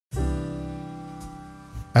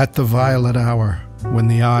At the violet hour, when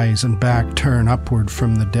the eyes and back turn upward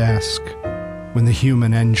from the desk, when the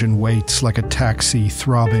human engine waits like a taxi,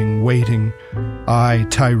 throbbing, waiting, I,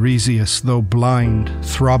 Tiresias, though blind,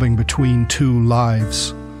 throbbing between two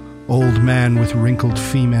lives, old man with wrinkled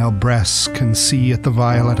female breasts, can see at the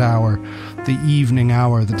violet hour, the evening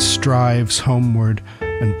hour that strives homeward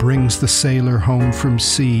and brings the sailor home from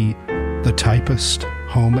sea, the typist,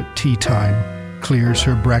 home at tea time, clears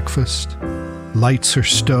her breakfast, lights her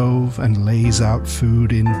stove and lays out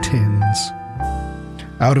food in tins.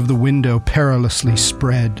 Out of the window perilously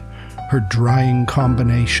spread, her drying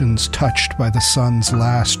combinations touched by the sun's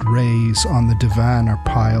last rays on the divan are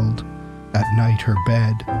piled, at night her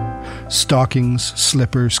bed, stockings,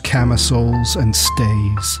 slippers, camisoles, and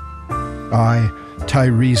stays. I,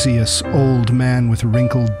 Tiresias, old man with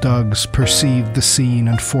wrinkled dugs, perceived the scene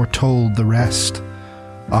and foretold the rest.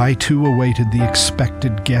 I too awaited the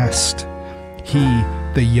expected guest. He,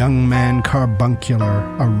 the young man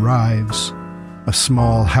carbuncular, arrives, a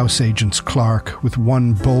small house agent's clerk with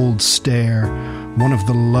one bold stare, one of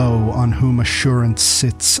the low on whom assurance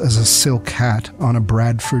sits as a silk hat on a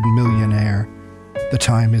Bradford millionaire. The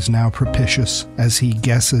time is now propitious, as he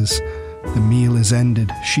guesses. The meal is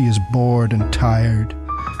ended, she is bored and tired,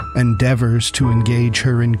 endeavors to engage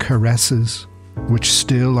her in caresses, which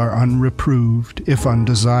still are unreproved, if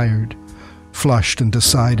undesired. Flushed and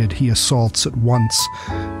decided, he assaults at once.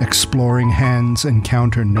 Exploring hands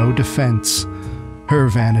encounter no defense. Her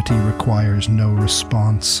vanity requires no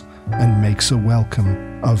response, and makes a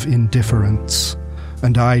welcome of indifference.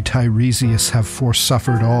 And I, Tiresias, have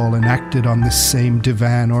forsuffered all enacted on this same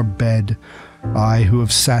divan or bed. I, who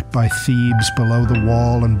have sat by Thebes below the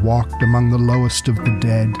wall and walked among the lowest of the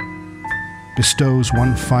dead, bestows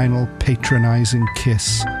one final patronizing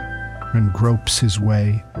kiss, and gropes his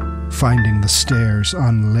way, finding the stairs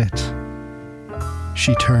unlit.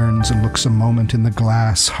 She turns and looks a moment in the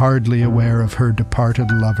glass, hardly aware of her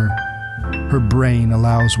departed lover. Her brain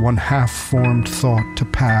allows one half-formed thought to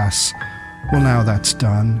pass. Well, now that's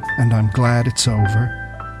done, and I'm glad it's over.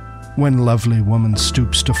 When lovely woman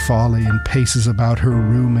stoops to folly and paces about her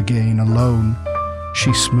room again alone,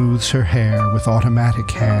 she smooths her hair with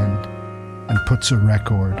automatic hand and puts a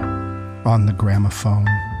record on the gramophone.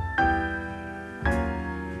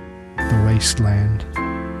 The Wasteland.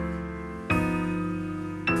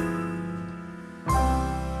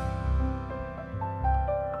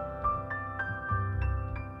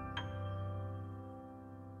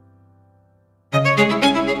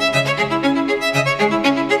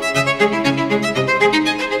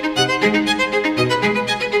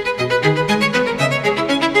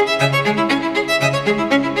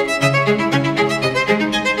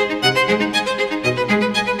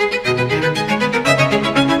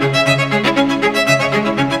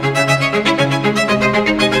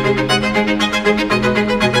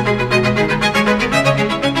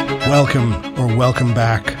 Welcome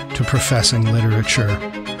back to Professing Literature.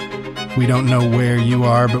 We don't know where you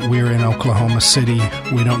are, but we're in Oklahoma City.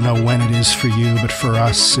 We don't know when it is for you, but for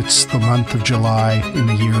us, it's the month of July in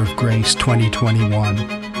the year of grace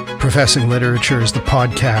 2021. Professing Literature is the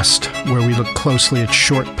podcast where we look closely at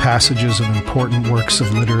short passages of important works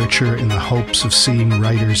of literature in the hopes of seeing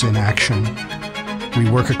writers in action. We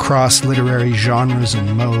work across literary genres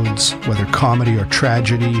and modes, whether comedy or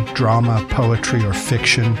tragedy, drama, poetry, or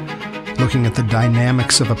fiction, looking at the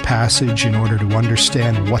dynamics of a passage in order to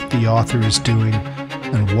understand what the author is doing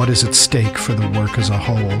and what is at stake for the work as a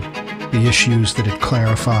whole, the issues that it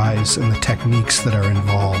clarifies and the techniques that are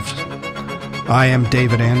involved. I am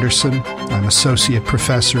David Anderson. I'm Associate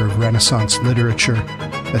Professor of Renaissance Literature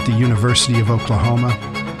at the University of Oklahoma,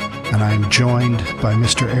 and I am joined by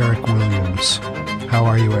Mr. Eric Williams. How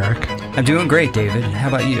are you, Eric? I'm doing great, David. How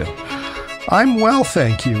about you? I'm well,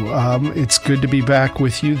 thank you. It's good to be back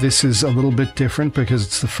with you. This is a little bit different because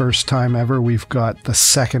it's the first time ever we've got the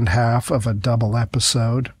second half of a double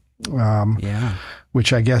episode,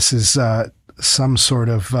 which I guess is some sort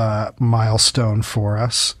of milestone for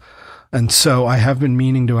us. And so I have been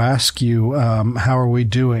meaning to ask you, how are we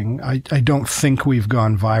doing? I don't think we've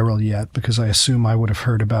gone viral yet because I assume I would have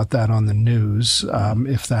heard about that on the news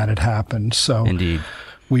if that had happened. So Indeed.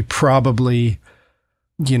 We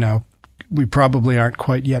probably aren't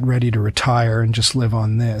quite yet ready to retire and just live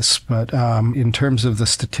on this. But in terms of the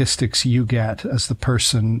statistics you get as the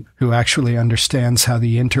person who actually understands how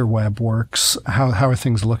the interweb works, how are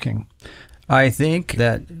things looking? I think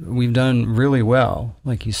that we've done really well.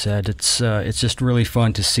 Like you said, it's just really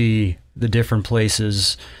fun to see the different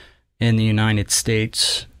places in the United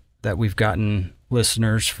States that we've gotten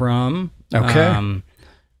listeners from. Okay.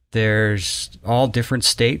 There's all different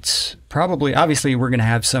states. Probably, obviously, we're going to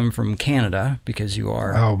have some from Canada because you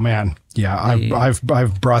are. Oh man, yeah,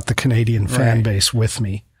 I've brought the Canadian fan base with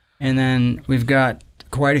me. And then we've got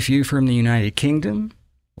quite a few from the United Kingdom.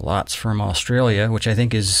 Lots from Australia, which I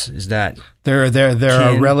think is that there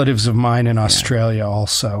are relatives of mine in Australia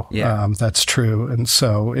also. Yeah. That's true. And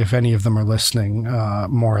so if any of them are listening,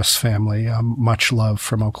 Morris family, much love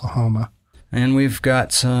from Oklahoma. And we've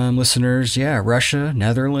got some listeners, Russia,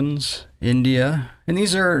 Netherlands, India. And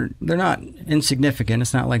they're not insignificant.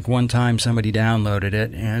 It's not like one time somebody downloaded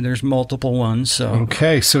it, and there's multiple ones. So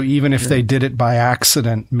okay, so even if they did it by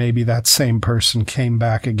accident, maybe that same person came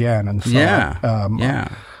back again and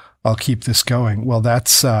thought, I'll keep this going. Well, that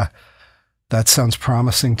sounds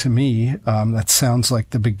promising to me. That sounds like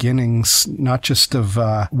the beginnings, not just of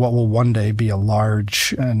what will one day be a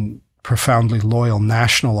large and profoundly loyal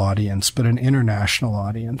national audience, but an international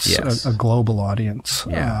audience, a global audience.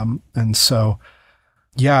 Yeah. And so,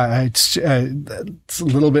 it's a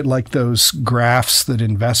little bit like those graphs that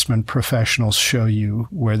investment professionals show you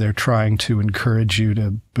where they're trying to encourage you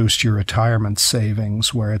to boost your retirement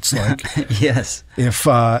savings, where it's like, yes, if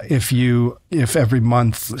every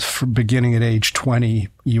month beginning at age 20,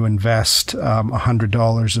 you invest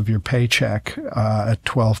 $100 of your paycheck at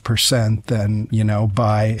 12%, then,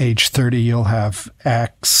 by age 30, you'll have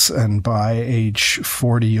X, and by age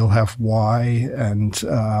 40, you'll have Y, and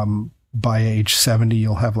by age 70,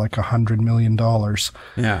 you'll have like $100 million or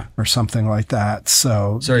something like that.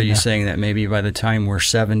 So are you saying that maybe by the time we're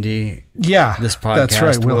 70, this podcast, that's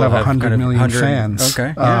right, we'll have 100 million fans.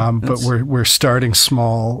 Okay. But we're starting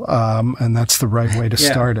small, and that's the right way to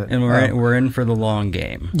start it. And we're in for the long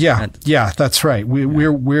game. That's right.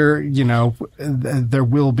 We're there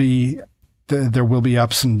will be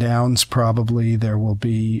ups and downs probably. There will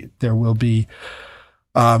be there'll be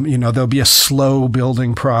a slow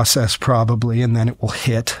building process probably, and then it will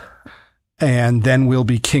hit. And then we'll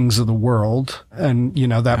be kings of the world. And,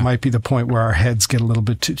 that might be the point where our heads get a little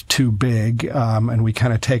bit too big, and we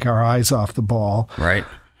kind of take our eyes off the ball. Right.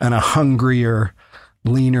 And a hungrier,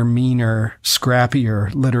 leaner, meaner,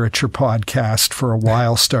 scrappier literature podcast for a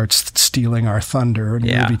while starts stealing our thunder, and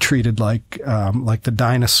we'll be treated like the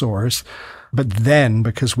dinosaurs. But then,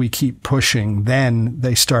 because we keep pushing, then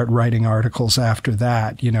they start writing articles after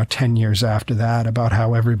that, 10 years after that, about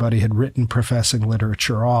how everybody had written professing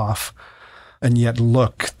literature off. And yet,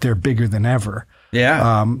 look, they're bigger than ever.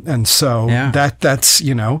 Yeah. And so that's,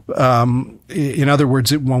 in other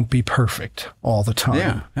words, it won't be perfect all the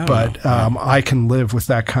time. Yeah. But I can live with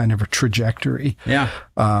that kind of a trajectory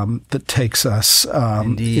that takes us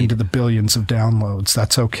into the billions of downloads.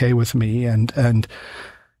 That's okay with me. And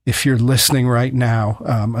if you're listening right now,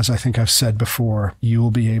 as I think I've said before, you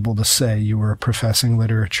will be able to say you were a Professing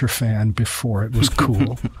Literature fan before it was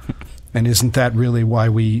cool. And isn't that really why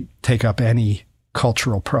we take up any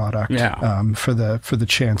cultural product? For the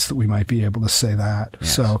chance that we might be able to say that.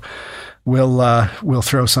 Yes. So we'll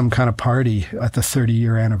throw some kind of party at the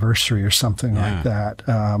 30-year anniversary or something like that,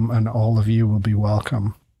 and all of you will be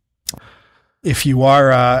welcome. If you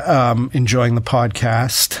are enjoying the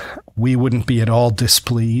podcast, we wouldn't be at all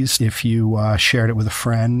displeased if you shared it with a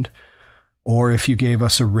friend, or if you gave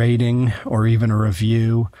us a rating or even a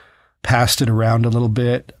review, passed it around a little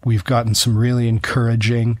bit. We've gotten some really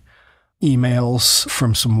encouraging emails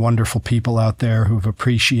from some wonderful people out there who've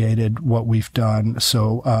appreciated what we've done.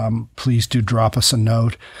 So please do drop us a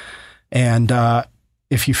note. And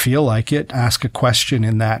if you feel like it, ask a question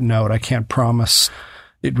in that note. I can't promise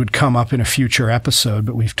it would come up in a future episode,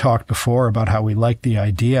 but we've talked before about how we like the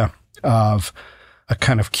idea of a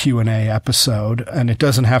kind of Q&A episode. And it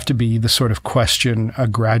doesn't have to be the sort of question a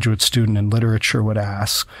graduate student in literature would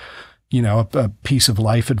ask. A piece of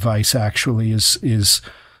life advice actually is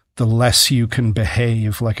the less you can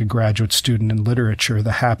behave like a graduate student in literature,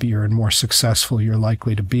 the happier and more successful you're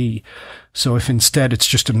likely to be. So if instead it's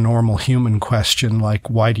just a normal human question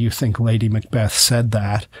like, why do you think Lady Macbeth said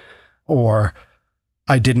that? Or,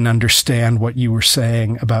 I didn't understand what you were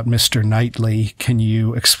saying about Mr. Knightley. Can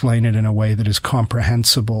you explain it in a way that is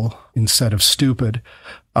comprehensible instead of stupid?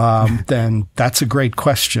 Then that's a great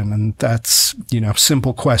question. And that's,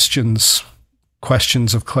 simple questions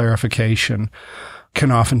of clarification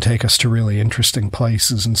can often take us to really interesting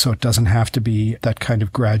places. And so it doesn't have to be that kind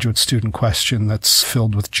of graduate student question that's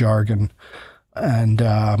filled with jargon and,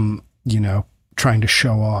 trying to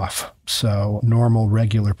show off. So normal,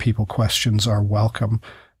 regular people questions are welcome.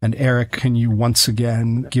 And Eric, can you once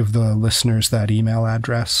again give the listeners that email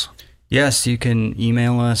address? Yes, you can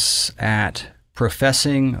email us at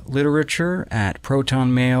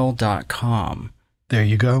professingliterature@protonmail.com. There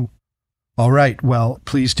you go. All right, well,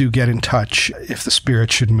 please do get in touch if the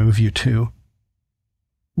spirit should move you to.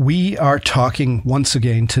 We are talking once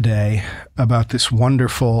again today about this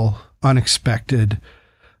wonderful, unexpected,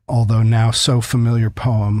 although now so familiar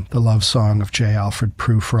poem, The Love Song of J. Alfred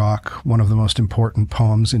Prufrock, one of the most important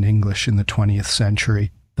poems in English in the 20th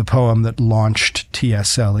century, the poem that launched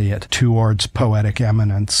T.S. Eliot towards poetic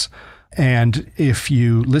eminence. And if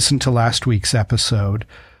you listen to last week's episode,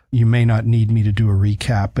 you may not need me to do a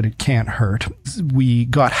recap, but it can't hurt. We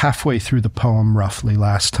got halfway through the poem roughly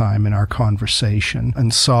last time in our conversation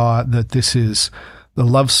and saw that this is the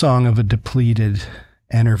love song of a depleted,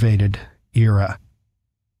 enervated era.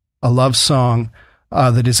 A love song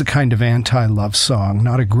that is a kind of anti-love song,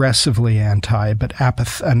 not aggressively anti, but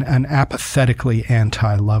an apathetically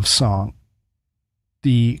anti-love song.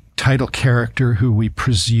 The title character, who we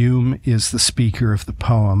presume is the speaker of the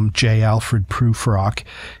poem, J. Alfred Prufrock,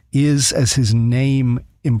 is, as his name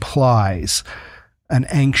implies, an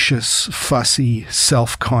anxious, fussy,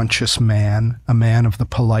 self-conscious man, a man of the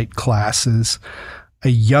polite classes, a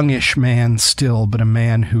youngish man still, but a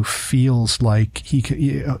man who feels like he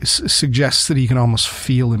suggests that he can almost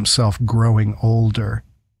feel himself growing older.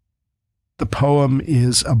 The poem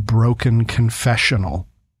is a broken confessional.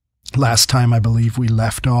 Last time, I believe we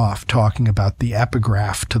left off talking about the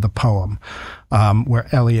epigraph to the poem, where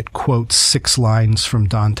Eliot quotes 6 lines from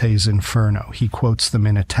Dante's Inferno. He quotes them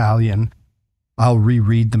in Italian. I'll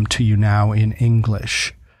reread them to you now in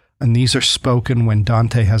English. And these are spoken when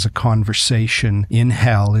Dante has a conversation in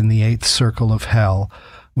hell, in the 8th circle of hell,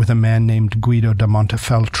 with a man named Guido da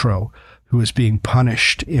Montefeltro, who is being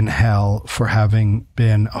punished in hell for having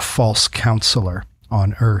been a false counselor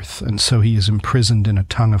on earth, and so he is imprisoned in a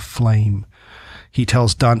tongue of flame. He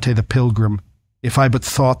tells Dante the pilgrim, if I but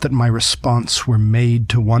thought that my response were made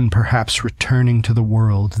to one perhaps returning to the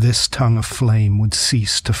world, this tongue of flame would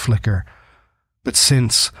cease to flicker. But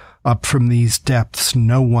since, up from these depths,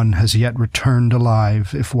 no one has yet returned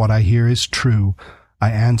alive, if what I hear is true,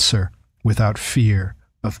 I answer without fear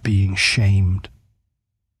of being shamed.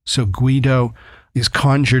 So Guido is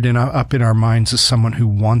conjured up in our minds as someone who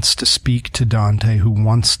wants to speak to Dante, who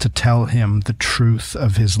wants to tell him the truth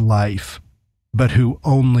of his life, but who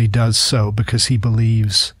only does so because he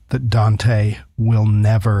believes that Dante will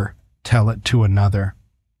never tell it to another.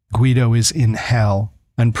 Guido is in hell,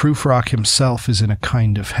 and Prufrock himself is in a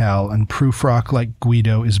kind of hell, and Prufrock, like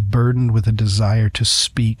Guido, is burdened with a desire to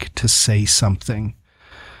speak, to say something.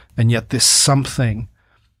 And yet this something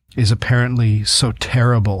is apparently so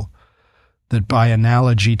terrible that by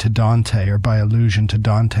analogy to Dante, or by allusion to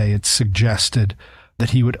Dante, it's suggested that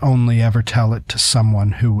he would only ever tell it to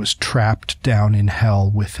someone who was trapped down in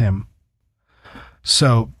hell with him.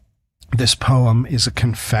 So this poem is a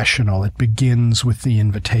confessional. It begins with the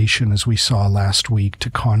invitation, as we saw last week, to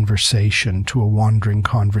conversation, to a wandering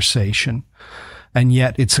conversation. And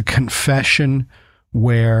yet it's a confession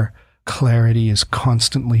where clarity is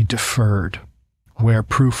constantly deferred, where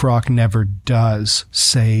Prufrock never does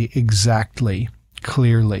say exactly,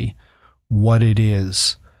 clearly, what it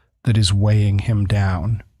is that is weighing him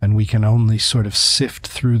down. And we can only sort of sift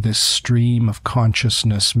through this stream of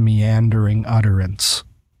consciousness, meandering utterance,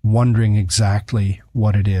 wondering exactly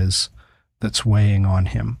what it is that's weighing on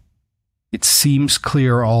him. It seems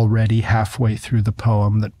clear already halfway through the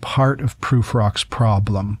poem that part of Prufrock's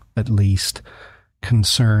problem, at least,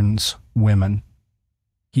 concerns women.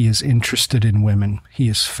 He is interested in women. He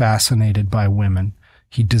is fascinated by women.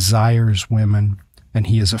 He desires women, and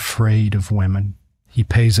he is afraid of women. He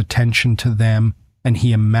pays attention to them, and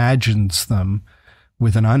he imagines them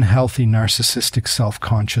with an unhealthy narcissistic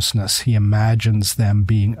self-consciousness. He imagines them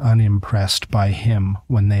being unimpressed by him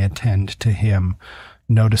when they attend to him,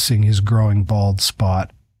 noticing his growing bald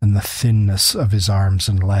spot and the thinness of his arms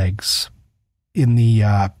and legs. In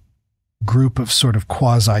the group of sort of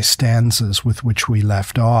quasi-stanzas with which we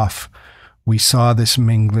left off, we saw this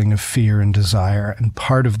mingling of fear and desire, and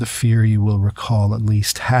part of the fear, you will recall at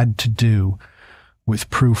least, had to do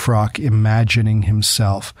with Prufrock imagining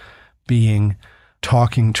himself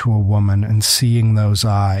talking to a woman and seeing those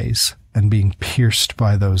eyes and being pierced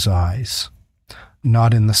by those eyes.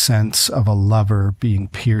 Not in the sense of a lover being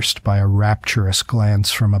pierced by a rapturous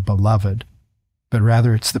glance from a beloved, but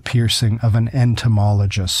rather it's the piercing of an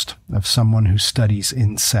entomologist, of someone who studies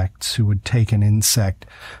insects, who would take an insect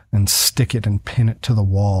and stick it and pin it to the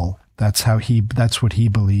wall. That's what he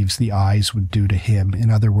believes the eyes would do to him.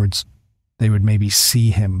 In other words, they would maybe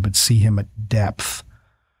see him, but see him at depth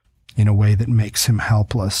in a way that makes him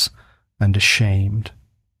helpless and ashamed.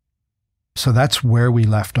 So that's where we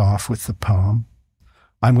left off with the poem.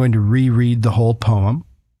 I'm going to reread the whole poem,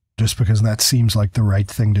 just because that seems like the right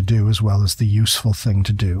thing to do as well as the useful thing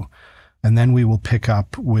to do. And then we will pick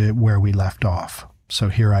up where we left off. So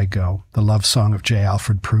here I go, the love song of J.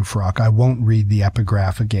 Alfred Prufrock. I won't read the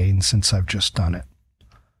epigraph again since I've just done it.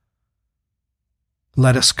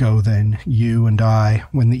 Let us go then, you and I,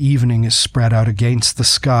 when the evening is spread out against the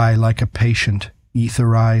sky like a patient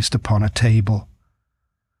etherized upon a table.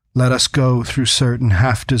 Let us go through certain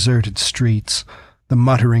half-deserted streets, the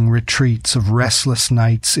muttering retreats of restless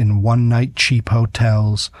nights in one-night cheap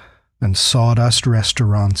hotels and sawdust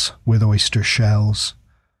restaurants with oyster shells.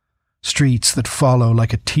 Streets that follow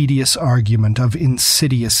like a tedious argument of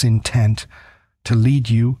insidious intent to lead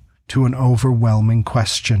you to an overwhelming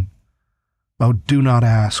question. Oh, do not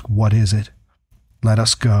ask, what is it? Let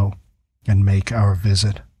us go and make our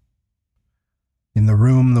visit. In the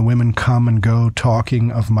room the women come and go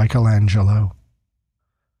talking of Michelangelo.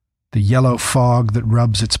 The yellow fog that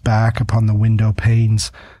rubs its back upon the window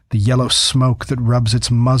panes, the yellow smoke that rubs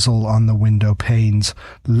its muzzle on the window panes,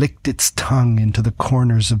 licked its tongue into the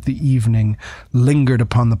corners of the evening, lingered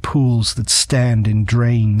upon the pools that stand in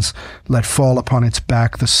drains, let fall upon its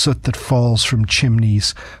back the soot that falls from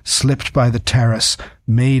chimneys, slipped by the terrace,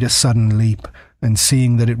 made a sudden leap, and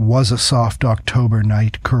seeing that it was a soft October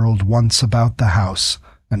night, curled once about the house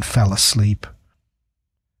and fell asleep.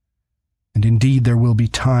 And indeed there will be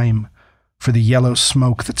time for the yellow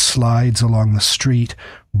smoke that slides along the street,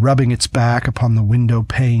 rubbing its back upon the window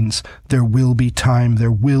panes. There will be time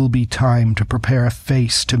to prepare a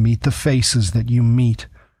face to meet the faces that you meet.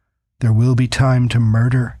 There will be time to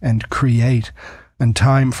murder and create, and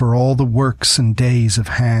time for all the works and days of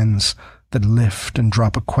hands that lift and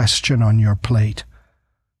drop a question on your plate.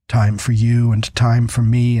 Time for you and time for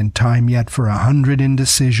me, and time yet for 100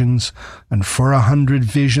 indecisions and for 100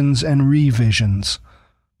 visions and revisions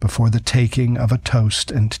before the taking of a toast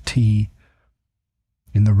and tea.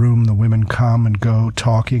 In the room the women come and go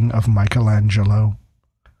talking of Michelangelo.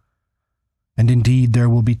 And indeed there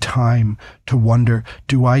will be time to wonder,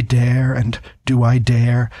 do I dare and do I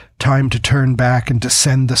dare? Time to turn back and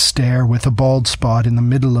descend the stair with a bald spot in the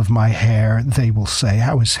middle of my hair. They will say,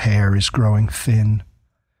 how his hair is growing thin.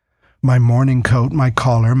 My morning coat, my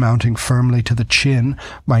collar mounting firmly to the chin,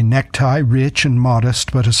 my necktie rich and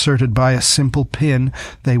modest but asserted by a simple pin.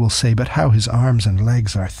 They will say, but how his arms and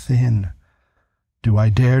legs are thin. Do I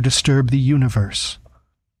dare disturb the universe?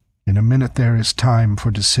 In a minute there is time for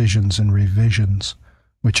decisions and revisions,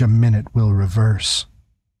 which a minute will reverse.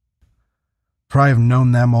 For I have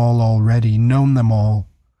known them all already, known them all,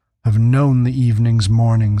 have known the evenings,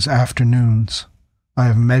 mornings, afternoons. I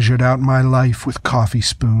have measured out my life with coffee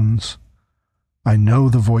spoons. I know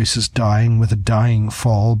the voices dying with a dying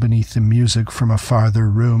fall beneath the music from a farther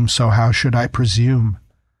room, so how should I presume?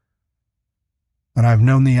 And I've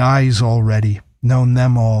known the eyes already, known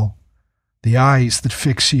them all, the eyes that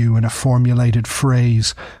fix you in a formulated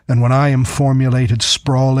phrase, and when I am formulated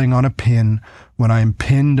sprawling on a pin, when I am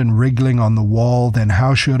pinned and wriggling on the wall, then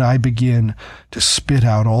how should I begin to spit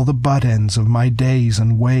out all the butt ends of my days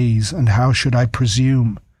and ways, and how should I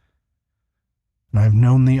presume? And I've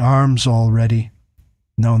known the arms already,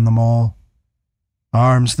 known them all,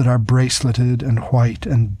 arms that are braceleted and white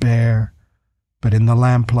and bare, but in the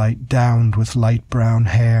lamplight downed with light brown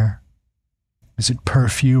hair. Is it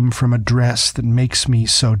perfume from a dress that makes me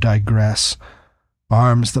so digress?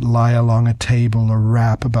 Arms that lie along a table or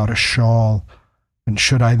wrap about a shawl, and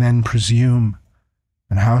should I then presume?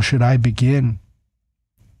 And how should I begin?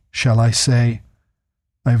 Shall I say,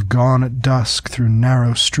 I have gone at dusk through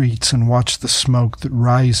narrow streets and watched the smoke that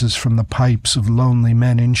rises from the pipes of lonely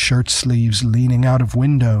men in shirt-sleeves leaning out of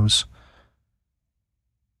windows?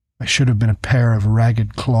 I should have been a pair of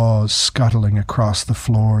ragged claws scuttling across the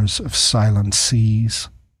floors of silent seas.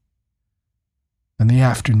 And the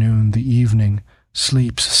afternoon, the evening,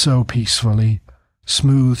 sleeps so peacefully,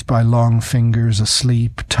 smoothed by long fingers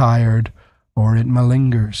asleep, tired, or it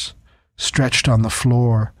malingers, stretched on the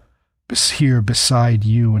floor, here beside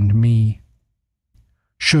you and me.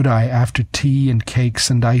 Should I, after tea and cakes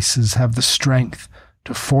and ices, have the strength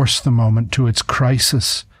to force the moment to its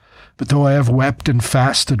crisis? But though I have wept and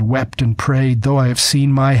fasted, wept and prayed, though I have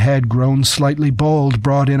seen my head grown slightly bald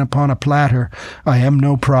brought in upon a platter, I am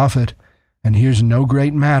no prophet, and here's no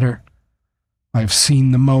great matter. I have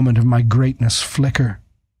seen the moment of my greatness flicker,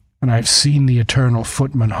 and I have seen the eternal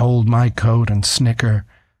footman hold my coat and snicker,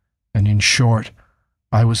 and in short,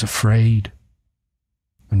 I was afraid.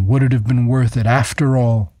 And would it have been worth it after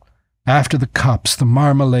all? After the cups, the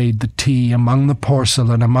marmalade, the tea, among the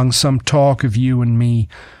porcelain, among some talk of you and me,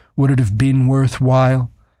 would it have been worth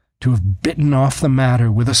while to have bitten off the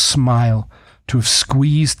matter with a smile, to have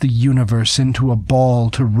squeezed the universe into a ball,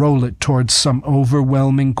 to roll it towards some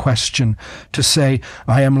overwhelming question, to say,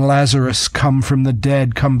 I am Lazarus, come from the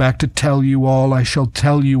dead, come back to tell you all, I shall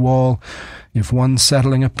tell you all. If one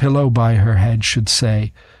settling a pillow by her head should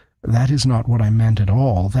say, that is not what I meant at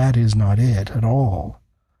all, that is not it at all.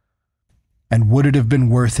 And would it have been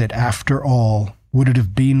worth it after all? Would it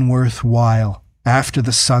have been worthwhile, after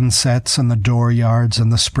the sunsets and the dooryards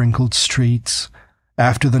and the sprinkled streets,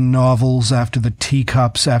 after the novels, after the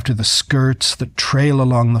teacups, after the skirts that trail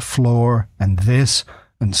along the floor, and this,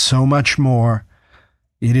 and so much more?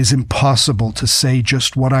 It is impossible to say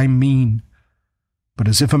just what I mean. But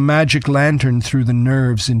as if a magic lantern threw the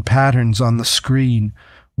nerves in patterns on the screen,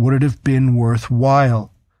 would it have been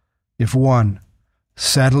worthwhile if one,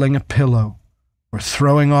 settling a pillow, or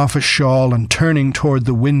throwing off a shawl and turning toward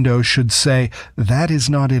the window, should say, that is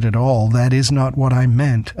not it at all, that is not what I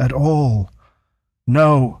meant at all.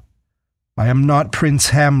 No, I am not Prince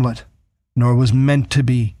Hamlet, nor was meant to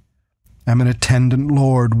be. I am an attendant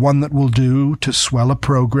lord, one that will do, to swell a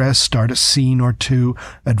progress, start a scene or two,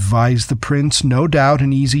 advise the prince, no doubt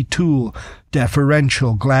an easy tool,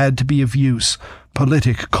 deferential, glad to be of use,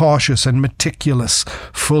 politic, cautious, and meticulous,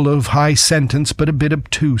 full of high sentence, but a bit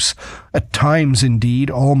obtuse, at times,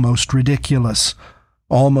 indeed, almost ridiculous,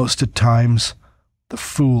 almost at times the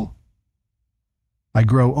fool. I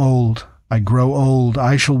grow old,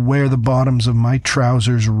 I shall wear the bottoms of my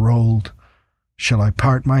trousers rolled. Shall I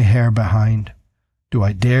part my hair behind? Do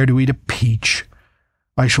I dare to eat a peach?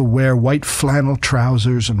 I shall wear white flannel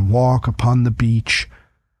trousers and walk upon the beach.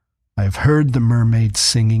 I have heard the mermaids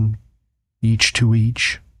singing, each to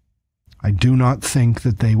each. I do not think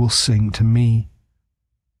that they will sing to me.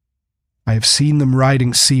 I have seen them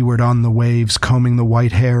riding seaward on the waves, combing the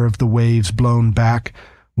white hair of the waves blown back,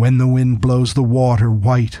 when the wind blows the water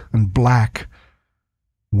white and black.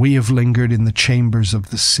 We have lingered in the chambers of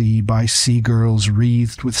the sea by sea-girls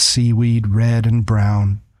wreathed with seaweed red and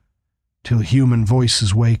brown, till human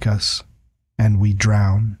voices wake us, and we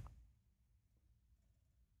drown.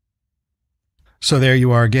 So there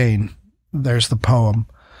you are again. There's the poem.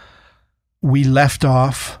 We left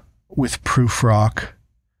off with Prufrock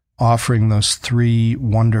offering those three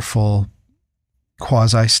wonderful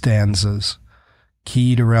quasi-stanzas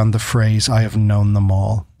keyed around the phrase, I have known them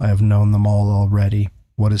all. I have known them all already.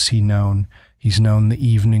 What has he known? He's known the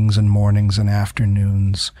evenings and mornings and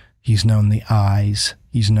afternoons. He's known the eyes.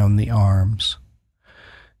 He's known the arms.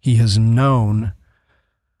 He has known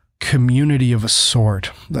community of a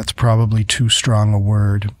sort. That's probably too strong a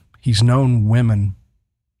word. He's known women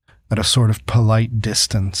at a sort of polite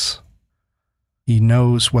distance. He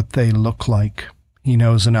knows what they look like. He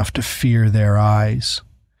knows enough to fear their eyes.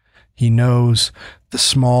 He knows the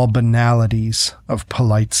small banalities of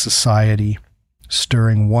polite society,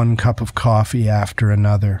 stirring one cup of coffee after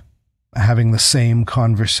another, having the same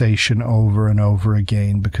conversation over and over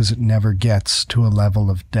again because it never gets to a level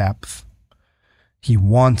of depth. He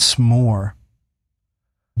wants more,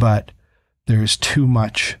 but there is too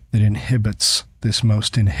much that inhibits this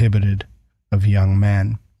most inhibited of young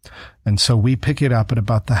men. And so we pick it up at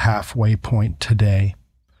about the halfway point today.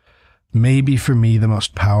 Maybe for me the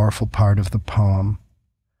most powerful part of the poem.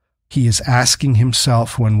 He is asking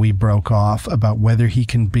himself when we broke off about whether he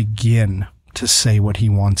can begin to say what he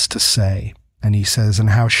wants to say. And he says, and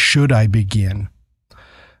how should I begin?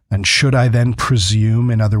 And should I then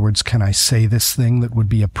presume? In other words, can I say this thing that would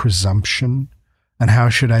be a presumption? And how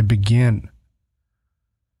should I begin?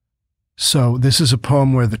 So this is a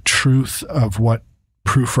poem where the truth of what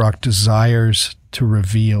Prufrock desires to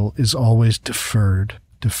reveal is always deferred.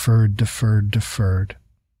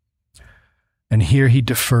 And here he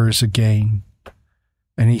defers again.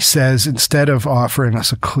 And he says, instead of offering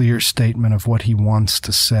us a clear statement of what he wants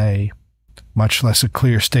to say, much less a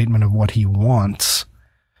clear statement of what he wants,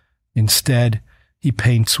 instead he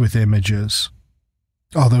paints with images,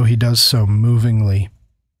 although he does so movingly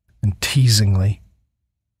and teasingly.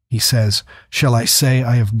 He says, shall I say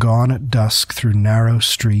I have gone at dusk through narrow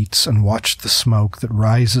streets and watched the smoke that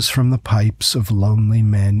rises from the pipes of lonely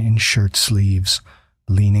men in shirt sleeves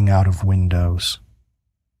leaning out of windows?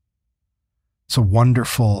 It's a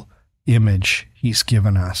wonderful image he's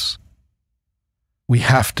given us. We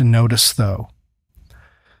have to notice, though,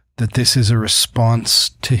 that this is a response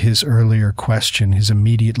to his earlier question, his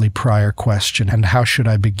immediately prior question, and how should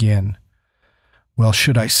I begin? Well,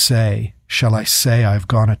 shall I say I've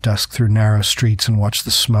gone at dusk through narrow streets and watched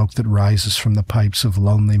the smoke that rises from the pipes of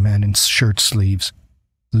lonely men in shirt sleeves,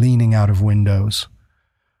 leaning out of windows?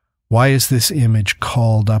 Why is this image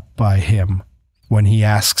called up by him when he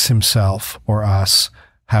asks himself or us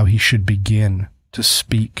how he should begin to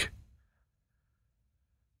speak?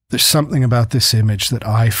 There's something about this image that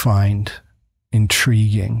I find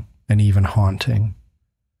intriguing and even haunting.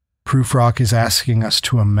 Prufrock is asking us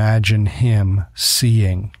to imagine him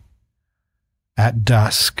seeing, at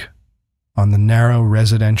dusk, on the narrow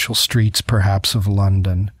residential streets perhaps of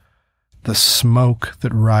London, the smoke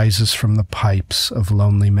that rises from the pipes of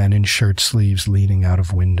lonely men in shirt sleeves leaning out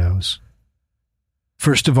of windows.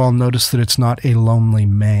 First of all, notice that it's not a lonely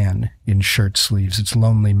man in shirt sleeves, it's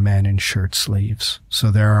lonely men in shirt sleeves. So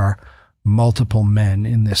there are multiple men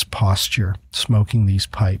in this posture smoking these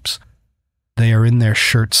pipes. They are in their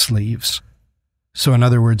shirt sleeves. So in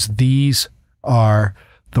other words, these are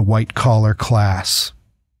the white-collar class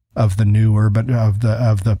of the new of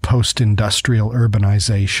the post-industrial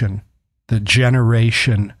urbanization, the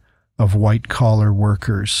generation of white-collar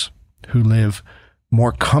workers who live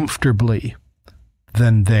more comfortably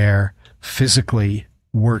than their physically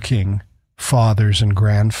working fathers and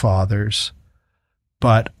grandfathers,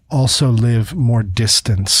 but also live more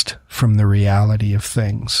distanced from the reality of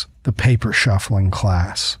things, the paper shuffling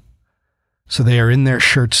class. So they are in their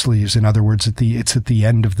shirt sleeves. In other words, it's at the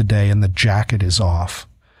end of the day and the jacket is off.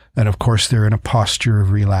 And of course, they're in a posture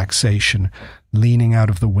of relaxation, leaning out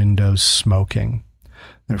of the windows, smoking.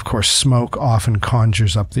 And of course, smoke often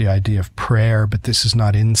conjures up the idea of prayer, but this is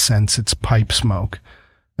not incense, it's pipe smoke.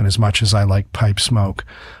 And as much as I like pipe smoke,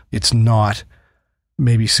 it's not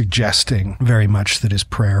maybe suggesting very much that is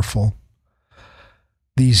prayerful.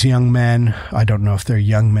 These young men, I don't know if they're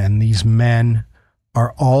young men, these men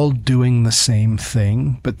are all doing the same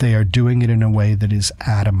thing, but they are doing it in a way that is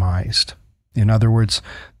atomized. In other words,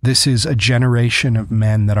 this is a generation of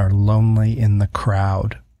men that are lonely in the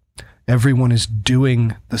crowd. Everyone is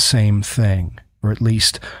doing the same thing, or at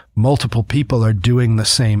least multiple people are doing the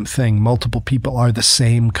same thing. Multiple people are the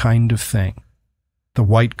same kind of thing. The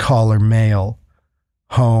white-collar male,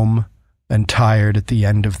 home and tired at the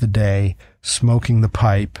end of the day, smoking the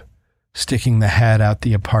pipe, sticking the head out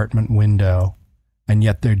the apartment window, and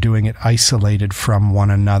yet they're doing it isolated from one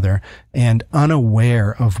another and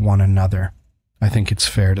unaware of one another, I think it's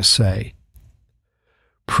fair to say.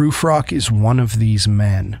 Prufrock is one of these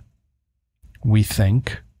men, we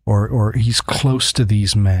think, or he's close to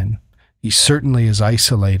these men. He certainly is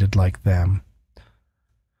isolated like them.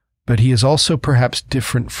 But he is also perhaps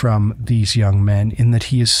different from these young men in that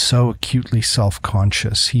he is so acutely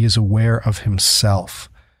self-conscious. He is aware of himself,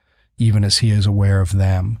 even as he is aware of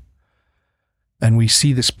them. And we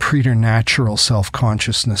see this preternatural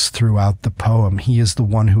self-consciousness throughout the poem. He is the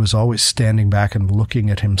one who is always standing back and looking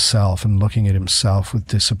at himself with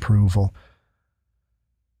disapproval.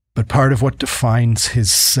 But part of what defines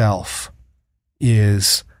his self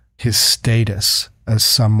is his status as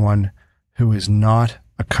someone who is not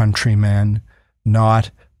a countryman,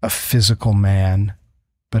 not a physical man,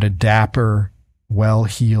 but a dapper,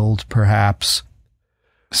 well-heeled, perhaps,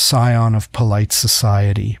 scion of polite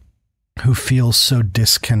society, who feels so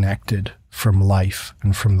disconnected from life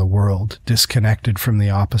and from the world, disconnected from the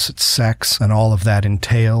opposite sex, and all of that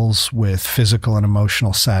entails with physical and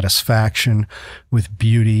emotional satisfaction, with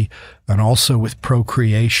beauty, and also with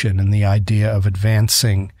procreation and the idea of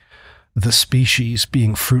advancing the species,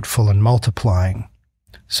 being fruitful and multiplying.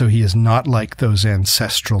 So he is not like those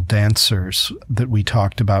ancestral dancers that we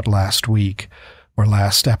talked about last week or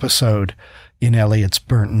last episode in Eliot's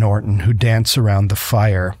Burnt Norton, who dance around the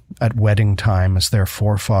fire at wedding time as their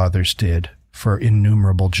forefathers did for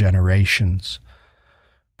innumerable generations.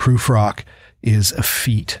 Prufrock is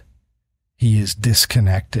effete. He is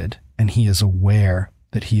disconnected, and he is aware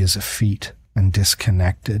that he is effete and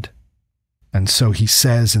disconnected. And so he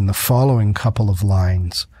says in the following couple of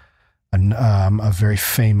lines, a very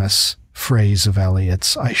famous phrase of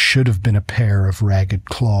Eliot's, "I should have been a pair of ragged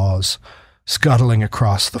claws, scuttling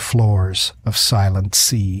across the floors of silent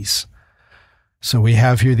seas." So we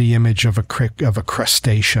have here the image of a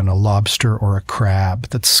crustacean, a lobster or a crab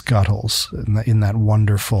that scuttles in that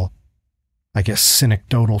wonderful, I guess,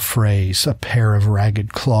 synecdotal phrase, a pair of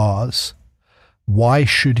ragged claws. Why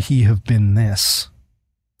should he have been this?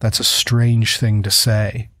 That's a strange thing to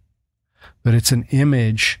say, but it's an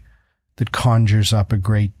image that conjures up a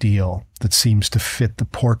great deal, that seems to fit the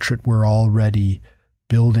portrait we're already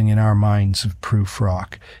building in our minds of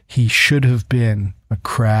Prufrock. He should have been a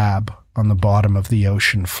crab on the bottom of the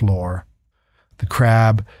ocean floor. The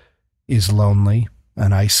crab is lonely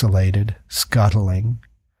and isolated, scuttling.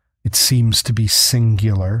 It seems to be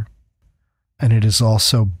singular, and it is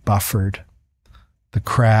also buffered. The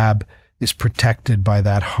crab is protected by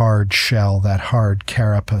that hard shell, that hard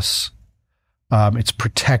carapace. It's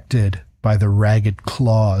protected by the ragged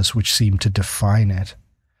claws which seem to define it,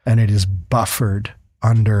 and it is buffered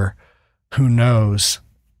under, who knows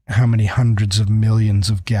how many hundreds of millions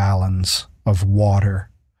of gallons of water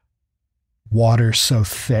so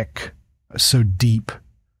thick, so deep,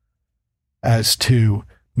 as to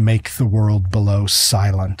make the world below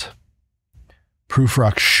silent.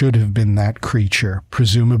 Prufrock should have been that creature,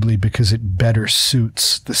 presumably because it better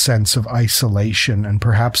suits the sense of isolation and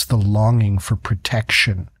perhaps the longing for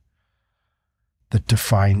protection that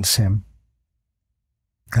defines him.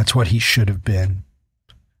 That's what he should have been.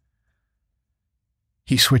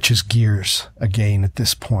 He switches gears again at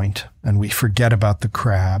this point, and we forget about the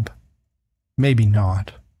crab. Maybe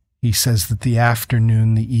not. He says that the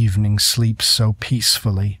afternoon, the evening sleeps so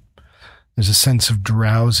peacefully. There's a sense of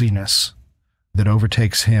drowsiness that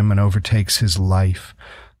overtakes him and overtakes his life.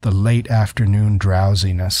 The late afternoon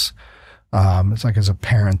drowsiness. It's like as a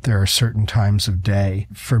parent, there are certain times of day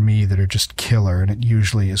for me that are just killer, and it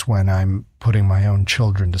usually is when I'm putting my own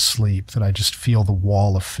children to sleep that I just feel the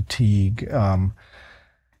wall of fatigue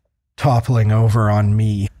toppling over on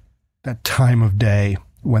me. That time of day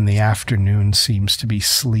when the afternoon seems to be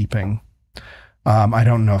sleeping. I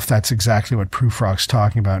don't know if that's exactly what Prufrock's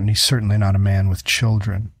talking about, and he's certainly not a man with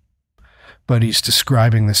children. But he's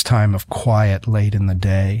describing this time of quiet late in the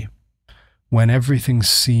day, when everything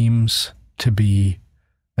seems to be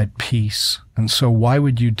at peace. And so why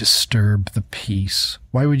would you disturb the peace?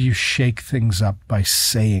 Why would you shake things up by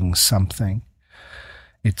saying something?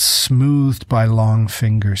 It's smoothed by long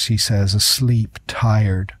fingers, he says, asleep,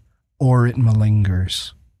 tired, or it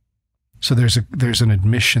malingers. So there's an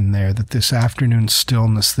admission there that this afternoon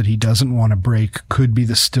stillness that he doesn't want to break could be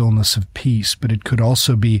the stillness of peace, but it could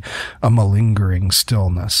also be a malingering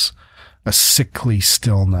stillness, a sickly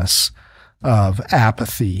stillness of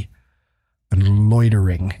apathy and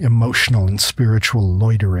loitering, emotional and spiritual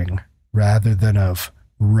loitering, rather than of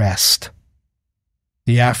rest.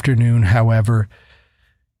 The afternoon, however,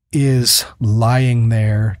 is lying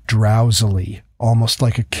there drowsily, almost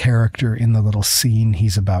like a character in the little scene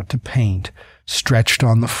he's about to paint, stretched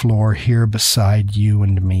on the floor here beside you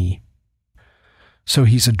and me. So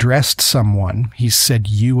he's addressed someone. He's said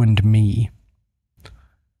you and me.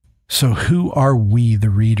 So who are we, the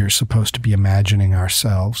reader, supposed to be imagining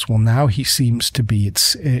ourselves? Well, now he seems to be,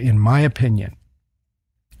 it's in my opinion,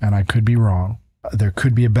 and I could be wrong, there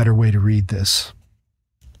could be a better way to read this.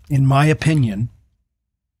 In my opinion,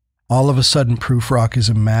 all of a sudden Prufrock is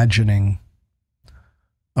imagining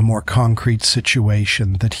a more concrete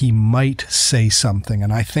situation, that he might say something.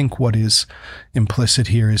 And I think what is implicit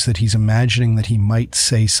here is that he's imagining that he might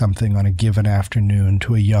say something on a given afternoon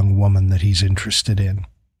to a young woman that he's interested in.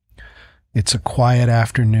 It's a quiet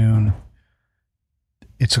afternoon.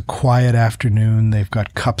 They've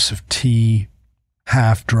got cups of tea,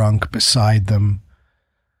 half drunk, beside them.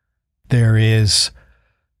 There is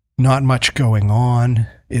not much going on.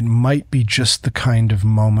 It might be just the kind of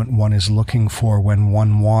moment one is looking for when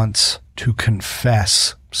one wants to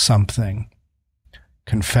confess something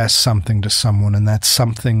to someone, and that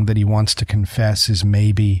something that he wants to confess is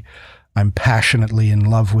maybe, I'm passionately in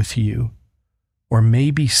love with you, or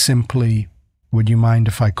maybe simply, would you mind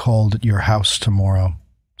if I called at your house tomorrow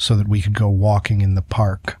so that we could go walking in the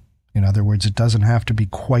park? In other words, it doesn't have to be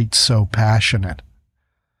quite so passionate.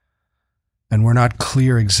 And we're not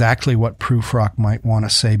clear exactly what Prufrock might want to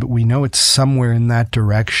say, but we know it's somewhere in that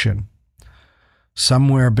direction.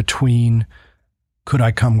 Somewhere between, could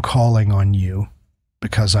I come calling on you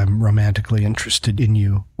because I'm romantically interested in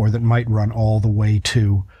you, or that might run all the way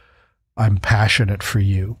to, I'm passionate for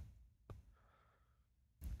you.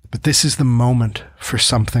 But this is the moment for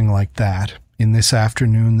something like that in this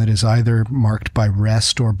afternoon that is either marked by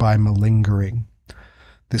rest or by malingering.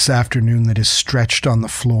 This afternoon that is stretched on the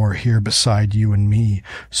floor here beside you and me.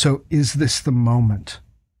 So is this the moment?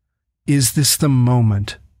 Is this the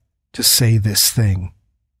moment to say this thing?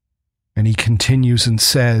 And he continues and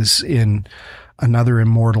says in another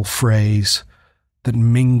immortal phrase that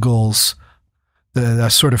mingles the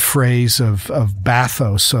sort of phrase of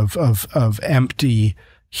bathos, of empty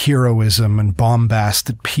heroism and bombast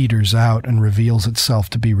that peters out and reveals itself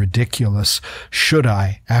to be ridiculous. Should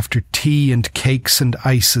I, after tea and cakes and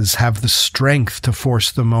ices, have the strength to force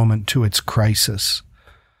the moment to its crisis?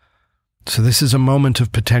 So this is a moment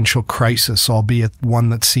of potential crisis, albeit one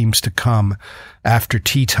that seems to come after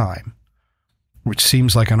tea time, which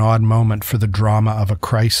seems like an odd moment for the drama of a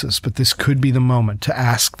crisis. But this could be the moment to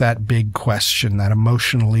ask that big question, that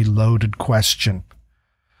emotionally loaded question.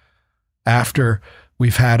 After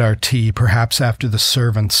we've had our tea, perhaps after the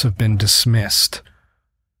servants have been dismissed.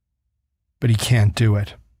 But he can't do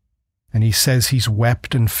it. And he says he's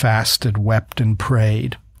wept and fasted, wept and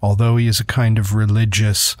prayed, although he is a kind of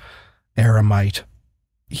religious eremite.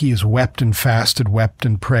 he has wept and fasted, wept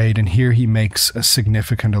and prayed, and here he makes a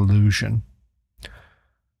significant allusion.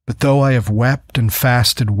 But though I have wept and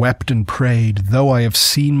fasted, wept and prayed, though I have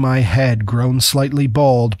seen my head grown slightly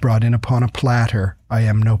bald, brought in upon a platter, I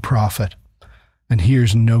am no prophet, and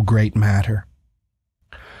here's no great matter.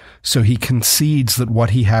 So he concedes that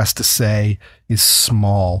what he has to say is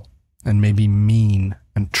small and maybe mean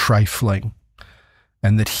and trifling,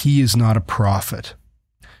 and that he is not a prophet.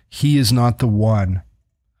 He is not the one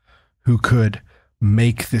who could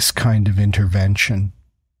make this kind of intervention.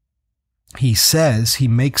 He says, he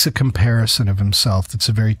makes a comparison of himself that's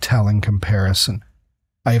a very telling comparison.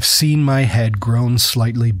 I have seen my head grown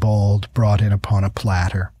slightly bald, brought in upon a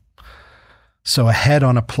platter. So a head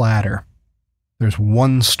on a platter, there's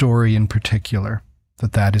one story in particular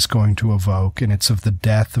that is going to evoke, and it's of the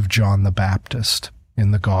death of John the Baptist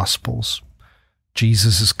in the Gospels.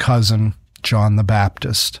 Jesus' cousin, John the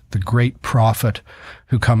Baptist, the great prophet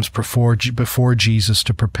who comes before Jesus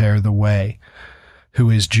to prepare the way, who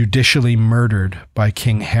is judicially murdered by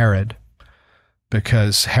King Herod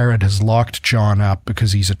because Herod has locked John up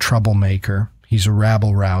because he's a troublemaker. He's a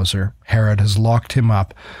rabble-rouser. Herod has locked him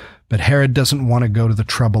up, but Herod doesn't want to go to the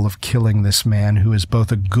trouble of killing this man who is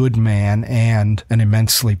both a good man and an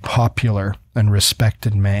immensely popular and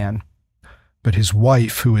respected man. But his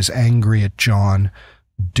wife, who is angry at John,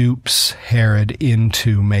 dupes Herod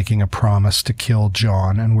into making a promise to kill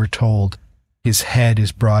John, and we're told his head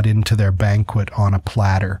is brought into their banquet on a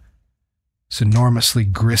platter. This enormously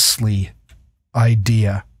grisly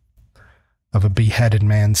idea of a beheaded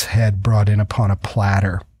man's head brought in upon a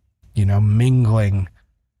platter, mingling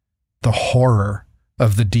the horror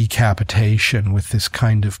of the decapitation with this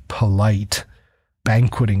kind of polite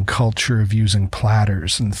banqueting culture of using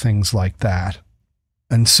platters and things like that.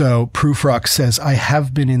 And so Prufrock says, I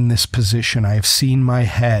have been in this position. I have seen my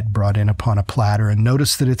head brought in upon a platter. And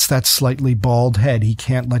notice that it's that slightly bald head. He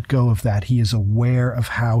can't let go of that. He is aware of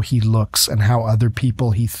how he looks and how other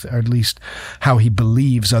people, or at least how he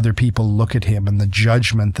believes other people look at him and the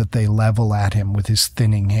judgment that they level at him with his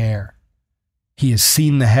thinning hair. He has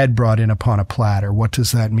seen the head brought in upon a platter. What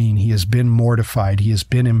does that mean? He has been mortified. He has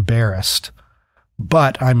been embarrassed.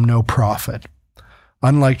 But I'm no prophet.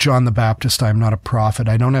 Unlike John the Baptist, I am not a prophet.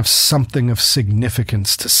 I don't have something of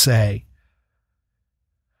significance to say.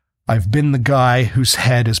 I've been the guy whose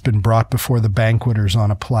head has been brought before the banqueters on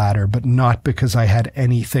a platter, but not because I had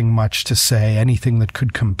anything much to say, anything that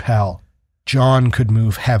could compel. John could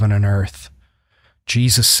move heaven and earth.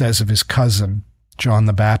 Jesus says of his cousin, John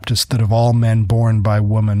the Baptist, that of all men born by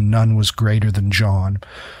woman, none was greater than John.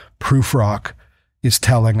 Prufrock is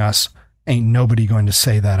telling us, ain't nobody going to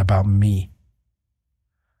say that about me.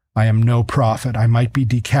 I am no prophet. I might be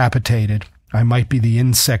decapitated. I might be the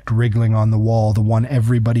insect wriggling on the wall, the one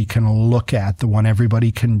everybody can look at, the one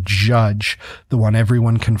everybody can judge, the one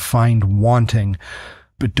everyone can find wanting.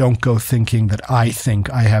 But don't go thinking that I think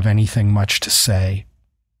I have anything much to say.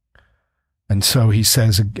 And so he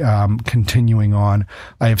says, continuing on,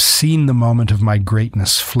 I have seen the moment of my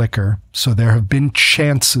greatness flicker. So there have been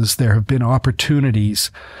chances, there have been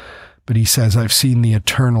opportunities. But he says, I've seen the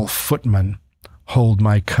eternal footman hold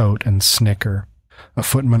my coat and snicker. A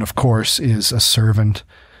footman, of course, is a servant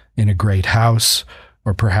in a great house,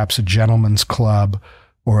 or perhaps a gentleman's club,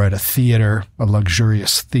 or at a theater, a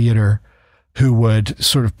luxurious theater, who would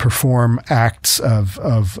sort of perform acts of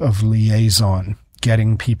liaison,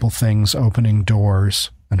 getting people things, opening doors,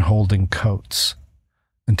 and holding coats.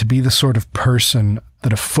 And to be the sort of person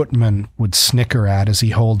that a footman would snicker at as he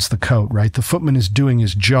holds the coat, right? The footman is doing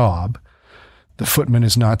his job. The footman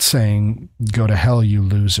is not saying, go to hell, you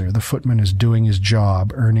loser. The footman is doing his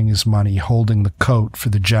job, earning his money, holding the coat for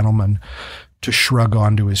the gentleman to shrug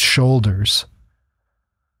onto his shoulders.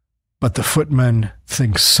 But the footman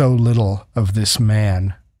thinks so little of this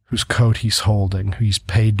man whose coat he's holding, who he's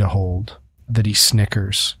paid to hold, that he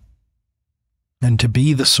snickers. And to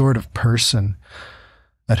be the sort of person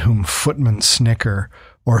at whom footmen snicker,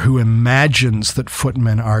 or who imagines that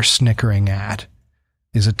footmen are snickering at,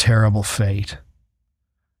 is a terrible fate.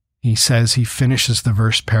 He says, he finishes the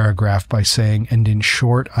verse paragraph by saying, and in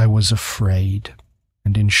short, I was afraid.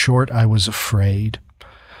 And in short, I was afraid.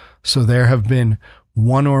 So there have been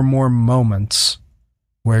one or more moments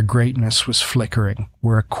where greatness was flickering,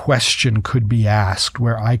 where a question could be asked,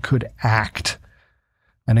 where I could act.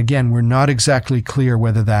 And again, we're not exactly clear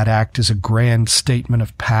whether that act is a grand statement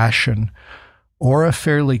of passion or a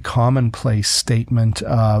fairly commonplace statement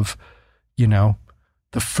of,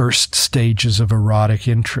 the first stages of erotic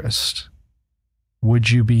interest. Would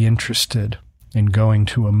you be interested in going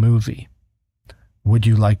to a movie? Would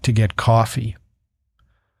you like to get coffee?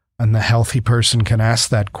 And the healthy person can ask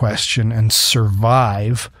that question and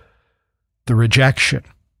survive the rejection.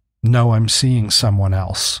 No, I'm seeing someone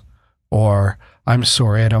else. Or, I'm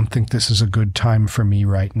sorry, I don't think this is a good time for me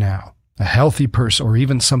right now. A healthy person, or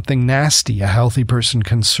even something nasty, a healthy person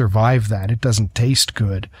can survive that. It doesn't taste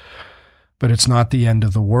good, but it's not the end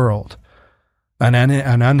of the world. An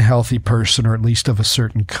unhealthy person, or at least of a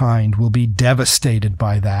certain kind, will be devastated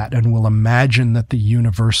by that and will imagine that the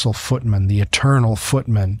universal footman, the eternal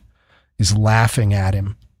footman, is laughing at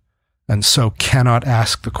him, and so cannot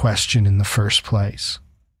ask the question in the first place.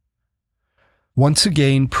 Once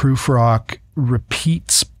again, Prufrock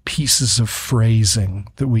repeats pieces of phrasing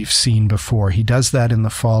that we've seen before. He does that in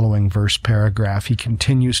the following verse paragraph. He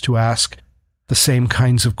continues to ask the same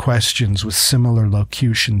kinds of questions with similar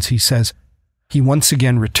locutions. He says, he once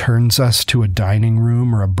again returns us to a dining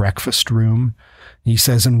room or a breakfast room. He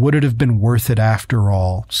says, and would it have been worth it after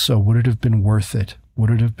all? So would it have been worth it? Would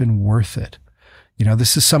it have been worth it? You know,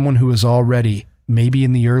 this is someone who is already, maybe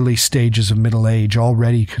in the early stages of middle age,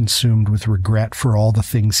 already consumed with regret for all the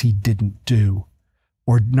things he didn't do.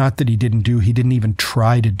 Or not that he didn't do, he didn't even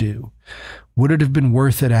try to do. Would it have been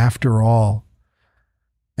worth it after all?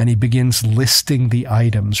 And he begins listing the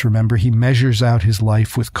items. Remember, he measures out his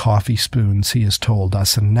life with coffee spoons, he has told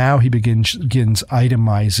us. And now he begins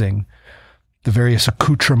itemizing the various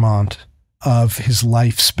accoutrements of his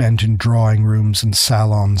life spent in drawing rooms and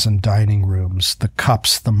salons and dining rooms, the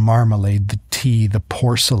cups, the marmalade, the tea, the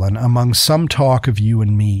porcelain, among some talk of you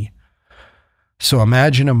and me. So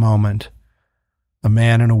imagine a moment, a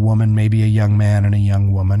man and a woman, maybe a young man and a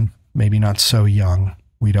young woman, maybe not so young,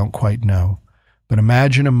 we don't quite know. But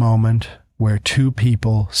imagine a moment where two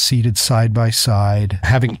people seated side by side,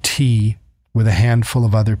 having tea with a handful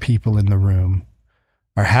of other people in the room,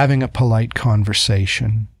 are having a polite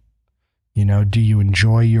conversation. You know, do you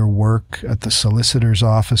enjoy your work at the solicitor's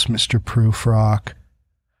office, Mr. Prufrock?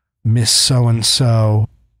 Miss so-and-so,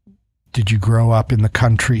 did you grow up in the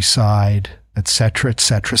countryside, etc.,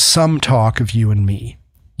 etc.? Some talk of you and me,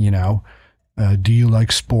 you know. Do you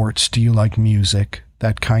like sports? Do you like music?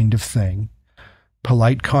 That kind of thing.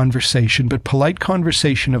 Polite conversation, but polite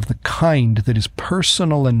conversation of the kind that is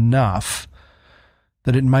personal enough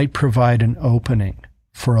that it might provide an opening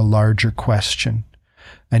for a larger question.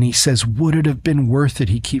 And he says, would it have been worth it?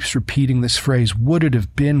 He keeps repeating this phrase, would it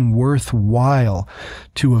have been worthwhile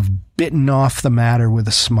to have bitten off the matter with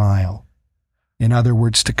a smile? In other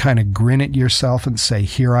words, to kind of grin at yourself and say,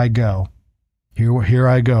 here I go. Here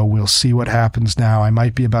I go. We'll see what happens now. I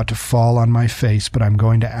might be about to fall on my face, but I'm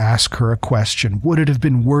going to ask her a question. Would it have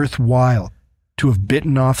been worthwhile to have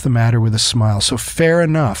bitten off the matter with a smile? So fair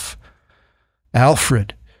enough.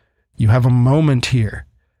 Alfred, you have a moment here.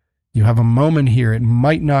 You have a moment here. It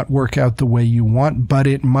might not work out the way you want, but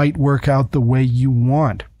it might work out the way you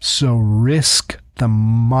want. So risk the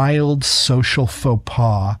mild social faux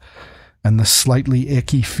pas and the slightly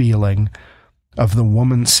icky feeling of the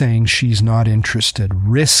woman saying she's not interested.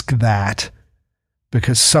 Risk that,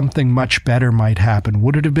 because something much better might happen.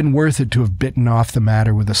 Would it have been worth it to have bitten off the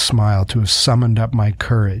matter with a smile, to have summoned up my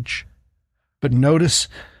courage? But notice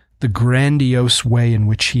the grandiose way in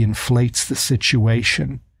which he inflates the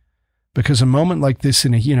situation. Because a moment like this,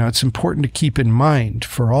 it's important to keep in mind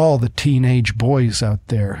for all the teenage boys out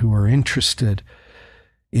there who are interested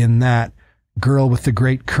in that girl with the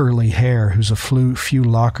great curly hair who's a few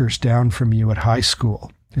lockers down from you at high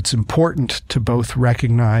school. It's important to both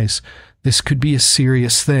recognize this could be a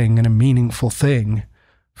serious thing and a meaningful thing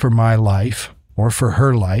for my life or for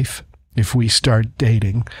her life if we start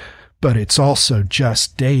dating, but it's also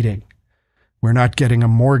just dating. We're not getting a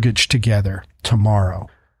mortgage together tomorrow.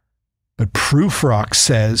 But Prufrock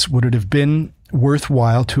says, would it have been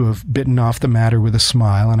worthwhile to have bitten off the matter with a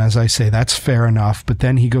smile? And as I say, that's fair enough. But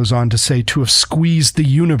then he goes on to say, to have squeezed the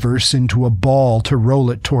universe into a ball to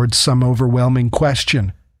roll it towards some overwhelming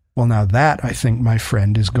question. Well, now that, I think, my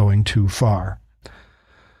friend, is going too far.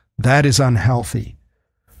 That is unhealthy.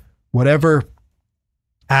 Whatever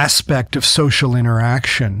aspect of social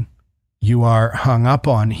interaction you are hung up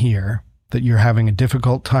on here, that you're having a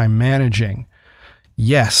difficult time managing,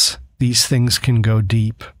 yes, these things can go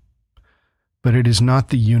deep, but it is not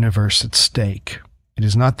the universe at stake. It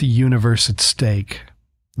is not the universe at stake,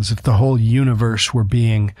 as if the whole universe were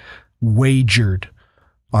being wagered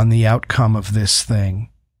on the outcome of this thing.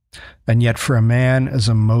 And yet for a man as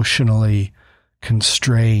emotionally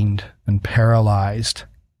constrained and paralyzed,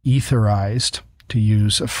 etherized, to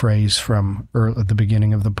use a phrase from at the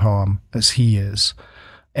beginning of the poem, as he is,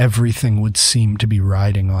 everything would seem to be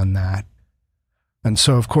riding on that. And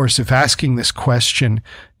so, of course, if asking this question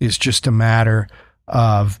is just a matter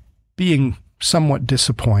of being somewhat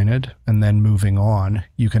disappointed and then moving on,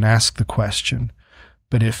 you can ask the question.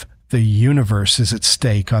 But if the universe is at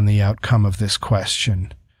stake on the outcome of this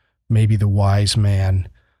question, maybe the wise man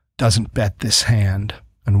doesn't bet this hand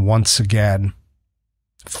and once again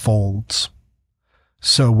folds.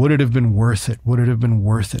 So would it have been worth it? Would it have been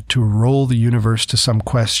worth it to roll the universe to some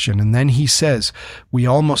question? And then he says, we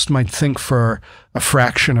almost might think for a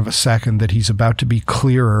fraction of a second that he's about to be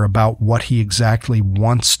clearer about what he exactly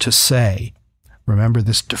wants to say. Remember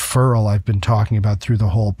this deferral I've been talking about through the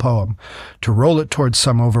whole poem. To roll it towards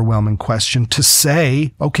some overwhelming question, to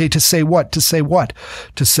say, okay, to say what? To say what?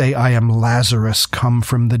 To say, I am Lazarus come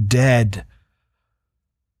from the dead.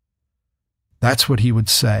 That's what he would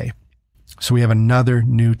say. So we have another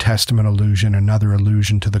New Testament allusion, another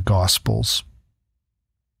allusion to the Gospels.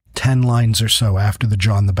 10 lines or so after the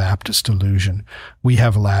John the Baptist allusion, we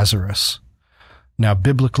have Lazarus. Now,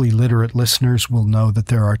 biblically literate listeners will know that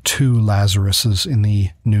there are 2 Lazaruses in the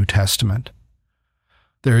New Testament.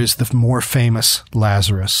 There is the more famous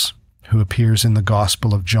Lazarus, who appears in the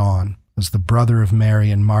Gospel of John as the brother of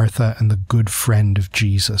Mary and Martha and the good friend of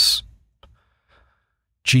Jesus.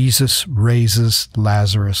 Jesus raises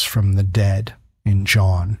Lazarus from the dead in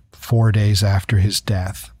John, 4 days after his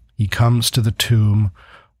death. He comes to the tomb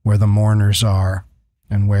where the mourners are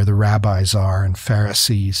and where the rabbis are and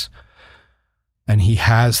Pharisees, and he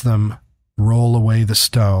has them roll away the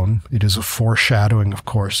stone. It is a foreshadowing, of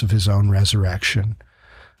course, of his own resurrection.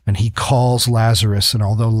 And he calls Lazarus, and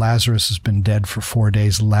although Lazarus has been dead for 4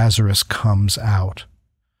 days, Lazarus comes out.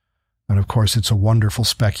 And of course, it's a wonderful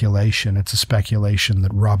speculation. It's a speculation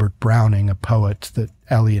that Robert Browning, a poet that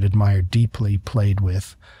Eliot admired deeply, played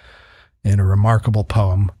with in a remarkable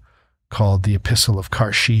poem called The Epistle of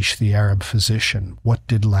Karshish, the Arab Physician. What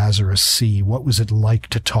did Lazarus see? What was it like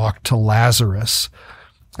to talk to Lazarus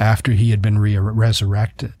after he had been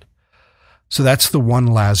resurrected? So that's the one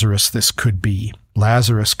Lazarus this could be.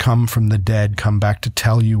 Lazarus, come from the dead, come back to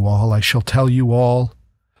tell you all. I shall tell you all.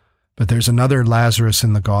 But there's another Lazarus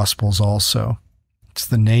in the Gospels also. It's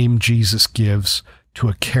the name Jesus gives to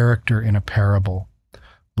a character in a parable,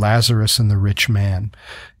 Lazarus and the rich man.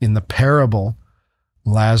 In the parable,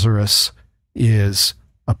 Lazarus is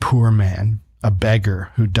a poor man, a beggar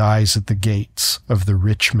who dies at the gates of the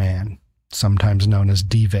rich man, sometimes known as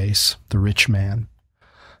Dives, the rich man.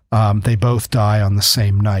 They both die on the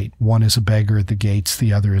same night. One is a beggar at the gates,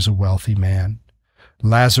 the other is a wealthy man.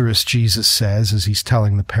 Lazarus, Jesus says, as he's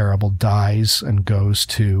telling the parable, dies and goes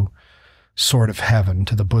to sort of heaven,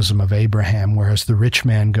 to the bosom of Abraham, whereas the rich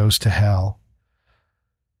man goes to hell.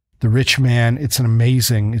 The rich man, it's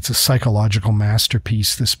a psychological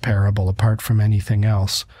masterpiece, this parable, apart from anything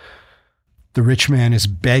else. The rich man is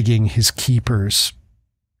begging his keepers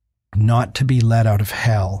not to be let out of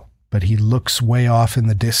hell, but he looks way off in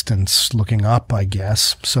the distance, looking up, I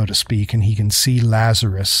guess, so to speak, and he can see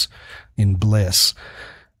Lazarus in bliss.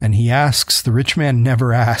 And the rich man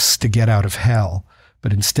never asks to get out of hell,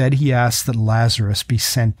 but instead he asks that Lazarus be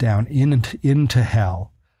sent down into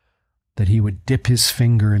hell, that he would dip his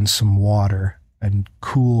finger in some water and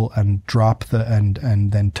cool and drop and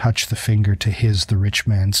then touch the finger to the rich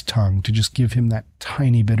man's tongue, to just give him that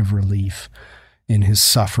tiny bit of relief in his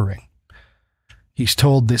suffering. He's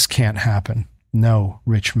told this can't happen. No,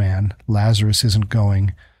 rich man, Lazarus isn't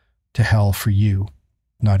going to hell for you,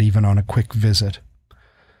 not even on a quick visit.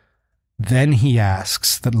 Then he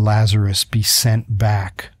asks that Lazarus be sent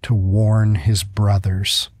back to warn his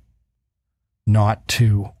brothers not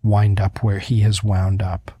to wind up where he has wound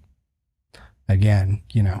up. Again,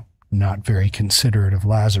 not very considerate of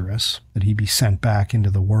Lazarus, that he be sent back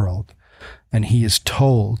into the world. And he is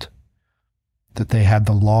told that they had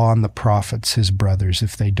the law and the prophets, his brothers.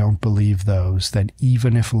 If they don't believe those, then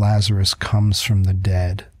even if Lazarus comes from the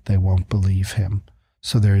dead, they won't believe him.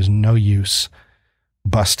 So there is no use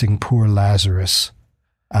busting poor Lazarus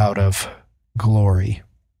out of glory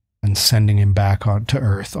and sending him back to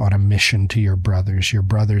earth on a mission to your brothers. Your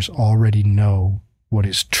brothers already know what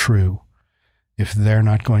is true. If they're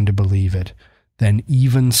not going to believe it, then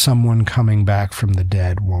even someone coming back from the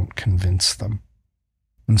dead won't convince them.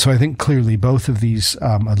 And so I think clearly both of these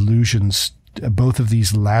allusions, both of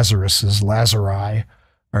these Lazaruses, Lazari,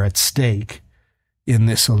 are at stake in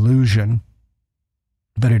this allusion.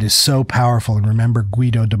 But it is so powerful. And remember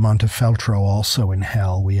Guido de Montefeltro also in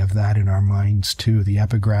hell. We have that in our minds too, the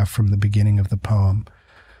epigraph from the beginning of the poem.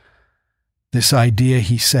 This idea,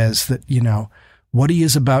 he says, that, what he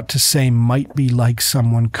is about to say might be like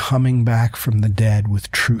someone coming back from the dead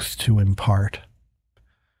with truth to impart.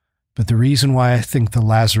 But the reason why I think the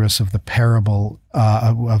Lazarus of the parable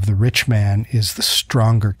of the rich man is the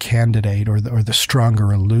stronger candidate or the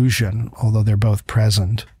stronger illusion, although they're both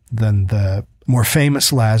present, than the more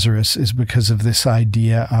famous Lazarus is because of this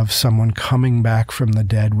idea of someone coming back from the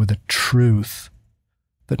dead with a truth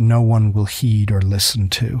that no one will heed or listen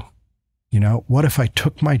to. You know, what if I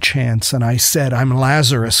took my chance and I said, I'm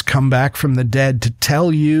Lazarus, come back from the dead to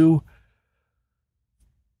tell you?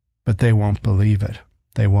 But they won't believe it.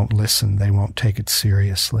 They won't listen. They won't take it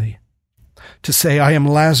seriously. To say, I am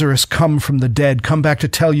Lazarus, come from the dead, come back to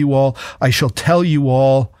tell you all, I shall tell you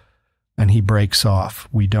all. And he breaks off.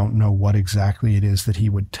 We don't know what exactly it is that he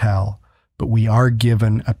would tell, but we are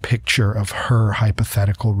given a picture of her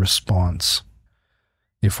hypothetical response.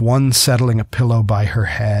 If one settling a pillow by her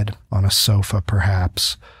head, on a sofa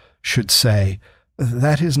perhaps, should say,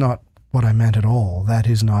 that is not what I meant at all, that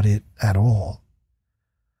is not it at all.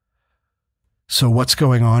 So what's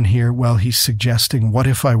going on here? Well, he's suggesting, what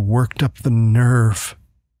if I worked up the nerve?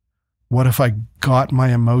 What if I got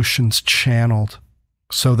my emotions channeled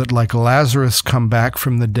so that like Lazarus come back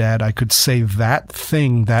from the dead, I could say that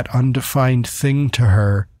thing, that undefined thing to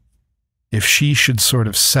her, if she should sort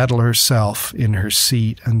of settle herself in her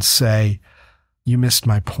seat and say, you missed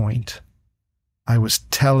my point. I was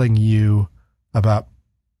telling you about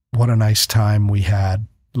what a nice time we had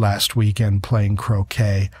last weekend playing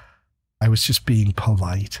croquet. I was just being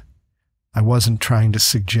polite. I wasn't trying to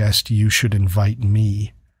suggest you should invite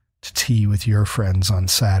me to tea with your friends on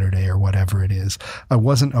Saturday or whatever it is. I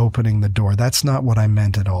wasn't opening the door. That's not what I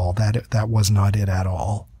meant at all. That was not it at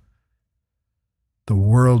all. The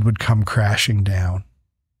world would come crashing down,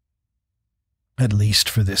 at least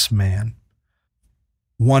for this man.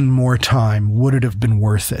 One more time, would it have been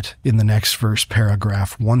worth it? In the next verse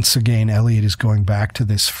paragraph, once again, Eliot is going back to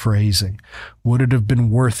this phrasing. Would it have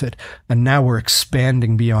been worth it? And now we're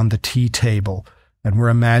expanding beyond the tea table, and we're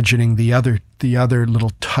imagining the other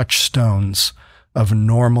little touchstones of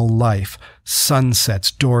normal life,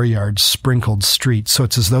 sunsets, dooryards, sprinkled streets. So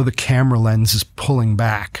it's as though the camera lens is pulling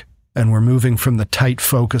back, and we're moving from the tight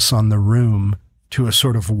focus on the room to a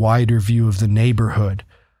sort of wider view of the neighborhood,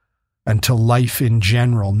 and to life in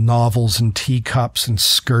general, novels and teacups and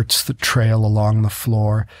skirts that trail along the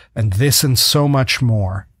floor, and this and so much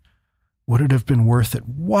more. Would it have been worth it?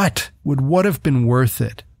 What have been worth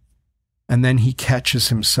it? And then he catches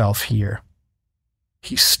himself here.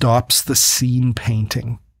 He stops the scene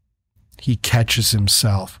painting. He catches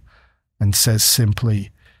himself and says simply,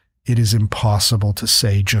 it is impossible to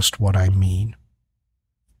say just what I mean.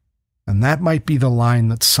 And that might be the line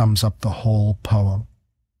that sums up the whole poem.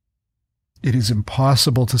 It is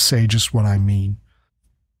impossible to say just what I mean.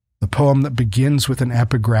 The poem that begins with an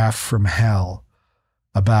epigraph from hell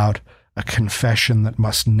about a confession that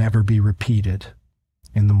must never be repeated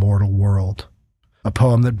in the mortal world. A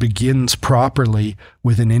poem that begins properly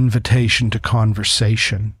with an invitation to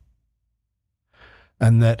conversation,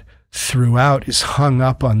 and that throughout is hung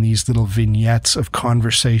up on these little vignettes of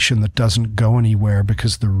conversation that doesn't go anywhere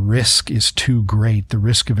because the risk is too great. The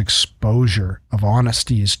risk of exposure, of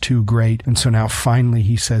honesty is too great. And so now finally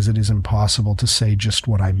he says it is impossible to say just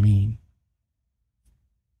what I mean.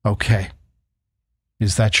 Okay.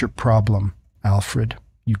 Is that your problem, Alfred?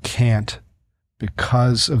 You can't,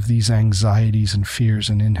 because of these anxieties and fears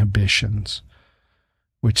and inhibitions,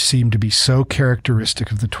 which seem to be so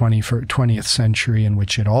characteristic of the 20th century, and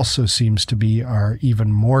which it also seems to be are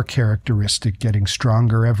even more characteristic, getting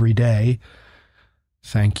stronger every day.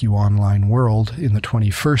 Thank you, online world. In the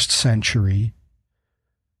 21st century,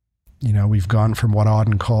 you know, we've gone from what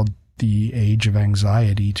Auden called the age of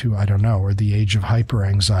anxiety to, I don't know, or the age of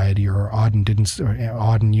hyper-anxiety, or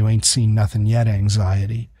Auden, you ain't seen nothing yet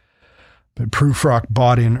anxiety. But Prufrock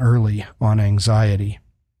bought in early on anxiety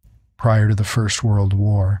prior to the First World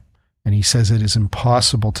War, and he says it is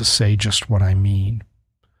impossible to say just what I mean.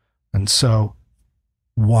 And so,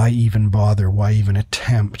 why even bother? Why even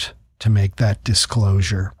attempt to make that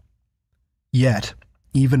disclosure? Yet,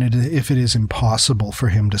 even if it is impossible for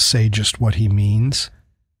him to say just what he means,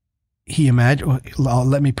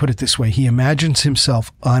 let me put it this way, he imagines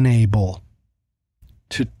himself unable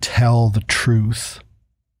to tell the truth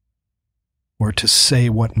or to say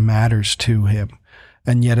what matters to him.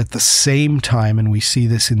 And yet at the same time, and we see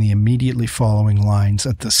this in the immediately following lines,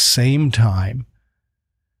 at the same time,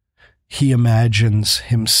 he imagines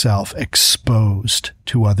himself exposed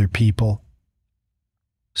to other people.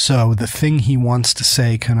 So the thing he wants to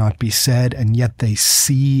say cannot be said, and yet they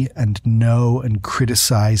see and know and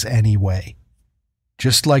criticize anyway.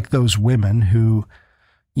 Just like those women who,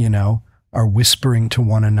 you know, are whispering to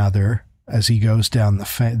one another as he goes down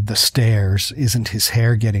the stairs? Isn't his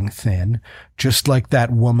hair getting thin? Just like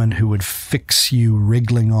that woman who would fix you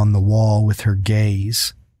wriggling on the wall with her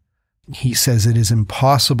gaze. He says it is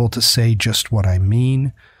impossible to say just what I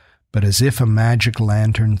mean, but as if a magic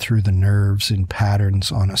lantern through the nerves in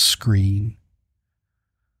patterns on a screen.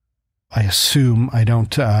 I assume I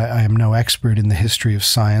am no expert in the history of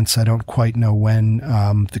science. I don't quite know when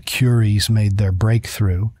the Curies made their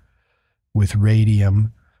breakthrough with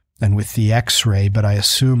radium and with the X-ray, but I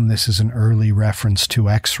assume this is an early reference to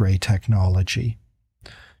X-ray technology,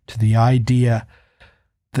 to the idea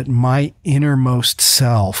that my innermost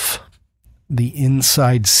self, the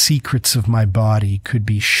inside secrets of my body, could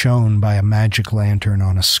be shown by a magic lantern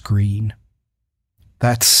on a screen.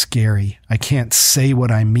 That's scary. I can't say what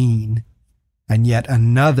I mean. And yet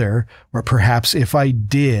another, or perhaps if I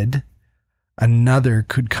did, another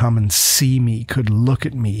could come and see me, could look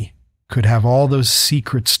at me, could have all those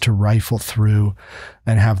secrets to rifle through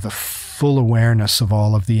and have the full awareness of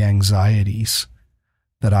all of the anxieties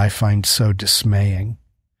that I find so dismaying.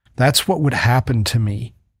 That's what would happen to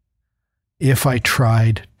me if I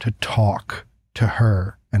tried to talk to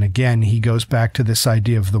her. And again, he goes back to this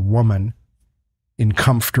idea of the woman in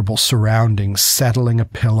comfortable surroundings, settling a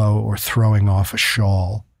pillow or throwing off a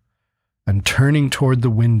shawl, and turning toward the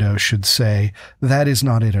window should say, that is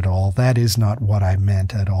not it at all. That is not what I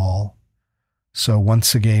meant at all. So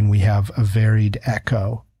once again, we have a varied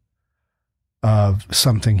echo of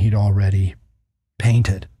something he'd already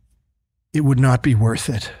painted. It would not be worth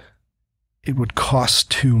it. It would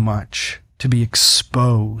cost too much to be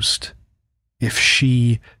exposed if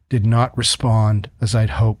she did not respond as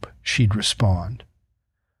I'd hope she'd respond.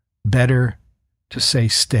 Better to say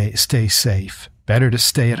stay safe. Better to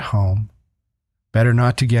stay at home. Better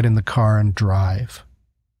not to get in the car and drive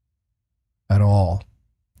at all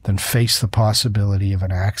than face the possibility of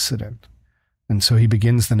an accident. And so he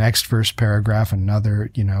begins the next verse paragraph,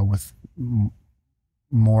 another, with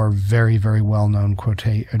more very, very well-known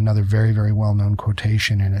another very, very well-known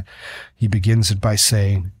quotation in it. He begins it by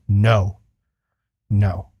saying, no.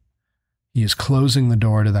 He is closing the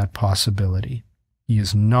door to that possibility. He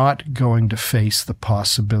is not going to face the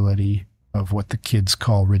possibility of what the kids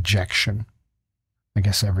call rejection. I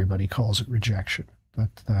guess everybody calls it rejection.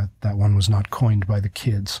 That one was not coined by the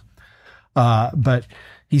kids. But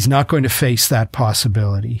he's not going to face that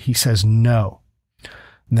possibility. He says no.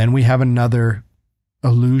 And then we have another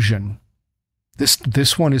allusion.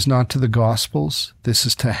 This one is not to the Gospels. This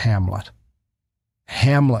is to Hamlet.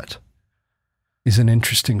 Hamlet is an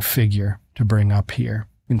interesting figure to bring up here.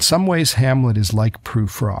 In some ways, Hamlet is like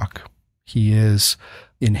Prufrock. He is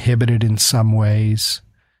inhibited in some ways.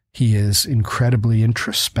 He is incredibly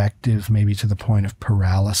introspective, maybe to the point of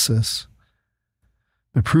paralysis.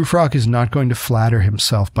 But Prufrock is not going to flatter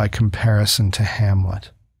himself by comparison to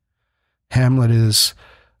Hamlet. Hamlet is,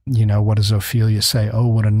 what does Ophelia say? Oh,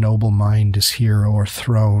 what a noble mind is here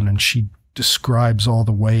o'erthrown. And she describes all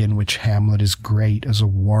the way in which Hamlet is great as a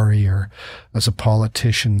warrior, as a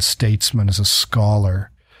politician, statesman, as a scholar.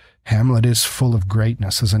 Hamlet is full of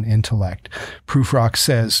greatness as an intellect. Prufrock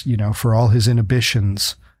says, for all his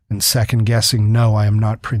inhibitions and second-guessing, no, I am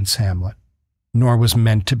not Prince Hamlet, nor was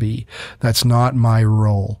meant to be. That's not my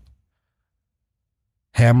role.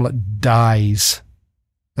 Hamlet dies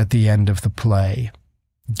at the end of the play,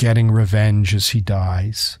 getting revenge as he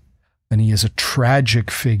dies. And he is a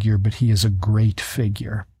tragic figure, but he is a great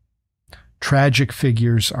figure. Tragic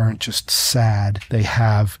figures aren't just sad, they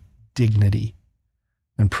have dignity.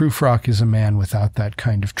 And Prufrock is a man without that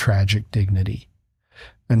kind of tragic dignity.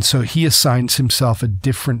 And so he assigns himself a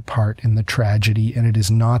different part in the tragedy, and it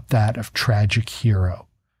is not that of tragic hero.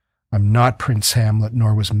 I'm not Prince Hamlet,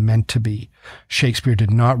 nor was meant to be. Shakespeare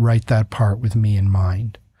did not write that part with me in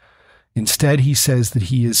mind. Instead, he says that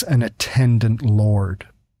he is an attendant lord.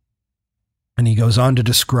 And he goes on to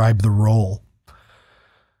describe the role.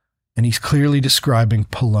 And he's clearly describing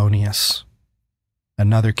Polonius,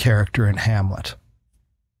 another character in Hamlet.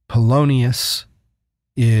 Polonius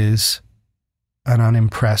is an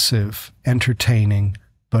unimpressive, entertaining,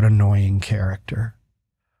 but annoying character.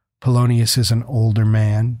 Polonius is an older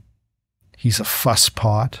man. He's a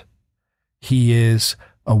fusspot. He is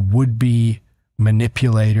a would-be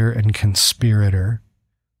manipulator and conspirator,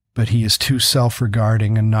 but he is too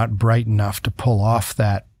self-regarding and not bright enough to pull off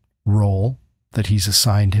that role that he's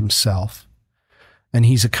assigned himself. And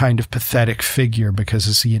he's a kind of pathetic figure because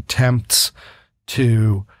as he attempts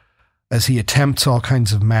all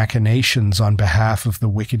kinds of machinations on behalf of the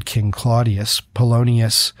wicked King Claudius,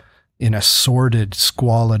 Polonius, in a sordid,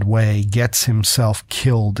 squalid way, gets himself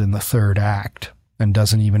killed in the third act and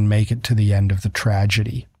doesn't even make it to the end of the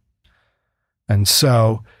tragedy. And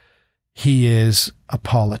so he is a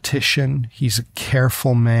politician, he's a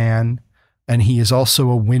careful man, and he is also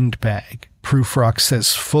a windbag. Prufrock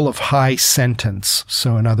says full of high sentence,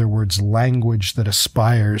 so in other words, language that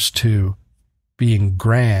aspires to being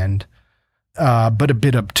grand, but a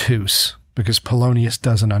bit obtuse, because Polonius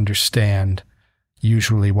doesn't understand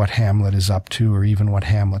usually what Hamlet is up to or even what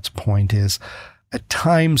Hamlet's point is. At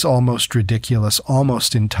times almost ridiculous,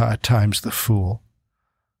 almost at times the fool.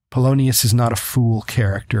 Polonius is not a fool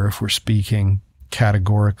character if we're speaking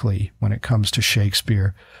categorically when it comes to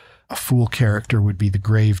Shakespeare. A fool character would be the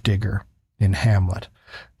gravedigger in Hamlet,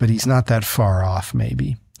 but he's not that far off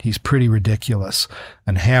maybe. He's pretty ridiculous,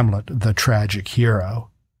 and Hamlet, the tragic hero,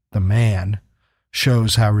 the man,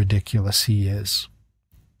 shows how ridiculous he is.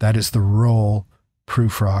 That is the role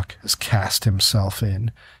Prufrock has cast himself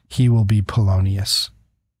in. He will be Polonius.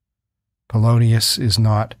 Polonius is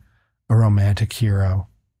not a romantic hero.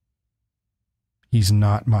 He's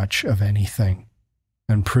not much of anything.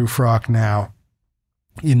 And Prufrock now,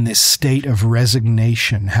 in this state of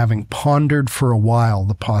resignation, having pondered for a while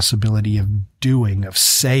the possibility of doing, of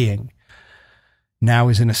saying, now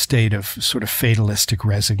is in a state of sort of fatalistic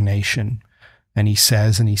resignation. And he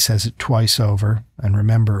says it twice over. And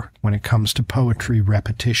remember, when it comes to poetry,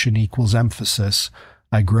 repetition equals emphasis.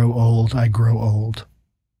 I grow old, I grow old.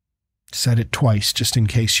 Said it twice, just in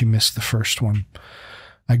case you missed the first one.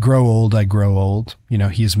 I grow old, I grow old. You know,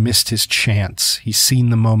 he has missed his chance. He's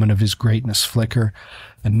seen the moment of his greatness flicker,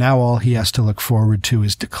 and now all he has to look forward to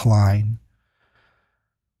is decline.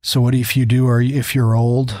 So what if you do, or if you're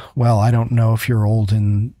old? Well, I don't know if you're old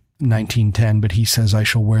in 1910, but he says, I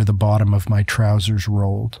shall wear the bottom of my trousers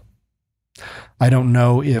rolled. I don't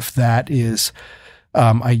know if that is,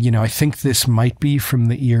 I think this might be from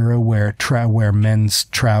the era where men's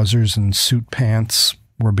trousers and suit pants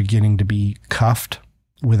were beginning to be cuffed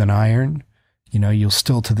with an iron. You know, you'll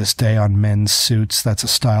still to this day on men's suits, that's a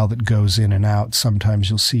style that goes in and out. Sometimes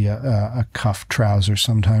you'll see a cuffed trouser,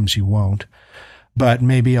 sometimes you won't. But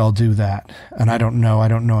maybe I'll do that. And I don't know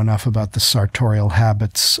enough about the sartorial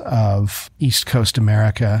habits of East Coast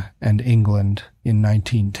America and England in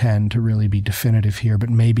 1910 to really be definitive here. But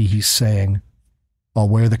maybe he's saying, I'll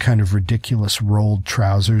wear the kind of ridiculous rolled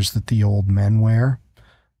trousers that the old men wear,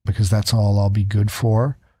 because that's all I'll be good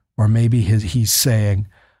for. Or maybe he's saying,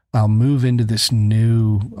 I'll move into this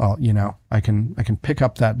new, I can pick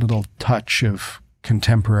up that little touch of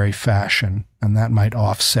contemporary fashion, and that might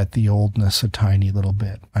offset the oldness a tiny little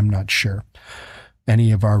bit. I'm not sure.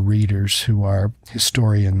 Any of our readers who are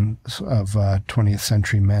historians of 20th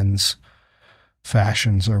century men's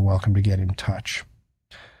fashions are welcome to get in touch.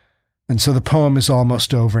 And so the poem is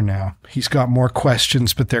almost over now. He's got more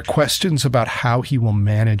questions, but they're questions about how he will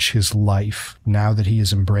manage his life now that he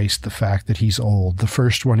has embraced the fact that he's old. The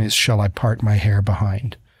first one is, shall I part my hair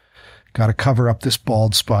behind? Got to cover up this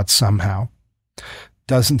bald spot somehow.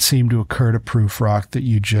 Doesn't seem to occur to Prufrock that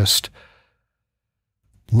you just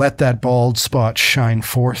let that bald spot shine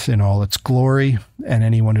forth in all its glory, and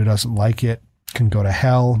anyone who doesn't like it can go to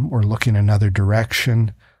hell or look in another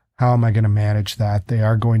direction. How am I going to manage that? They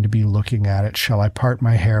are going to be looking at it. Shall I part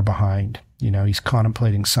my hair behind? You know, he's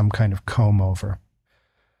contemplating some kind of comb over.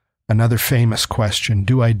 Another famous question,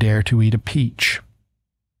 do I dare to eat a peach?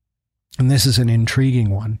 And this is an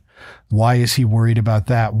intriguing one. Why is he worried about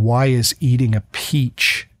that? Why is eating a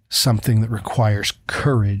peach something that requires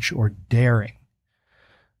courage or daring?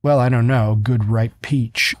 Well, I don't know. Good ripe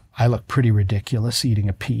peach. I look pretty ridiculous eating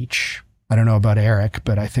a peach. I don't know about Eric,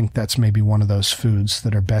 but I think that's maybe one of those foods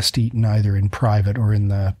that are best eaten either in private or in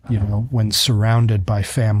the, when surrounded by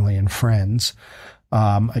family and friends.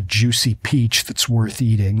 A juicy peach that's worth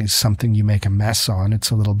eating is something you make a mess on. It's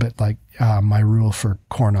a little bit like my rule for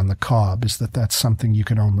corn on the cob is that that's something you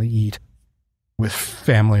can only eat with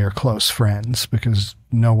family or close friends, because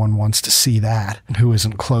no one wants to see that who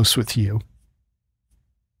isn't close with you.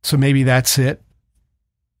 So maybe that's it.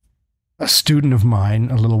 A student of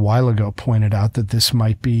mine a little while ago pointed out that this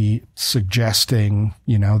might be suggesting,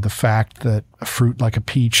 the fact that a fruit like a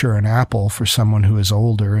peach or an apple for someone who is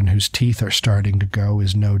older and whose teeth are starting to go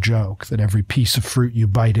is no joke, that every piece of fruit you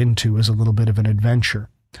bite into is a little bit of an adventure.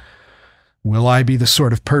 Will I be the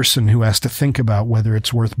sort of person who has to think about whether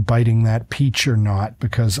it's worth biting that peach or not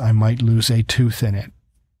because I might lose a tooth in it?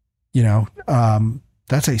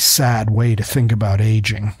 That's a sad way to think about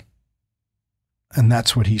aging. And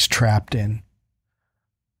that's what he's trapped in.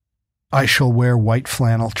 I shall wear white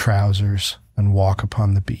flannel trousers and walk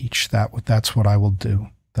upon the beach. That's what I will do.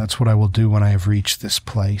 That's what I will do when I have reached this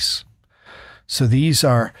place. So these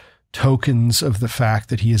are tokens of the fact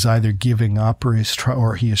that he is either giving up or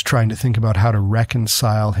he is trying to think about how to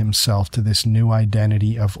reconcile himself to this new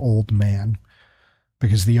identity of old man.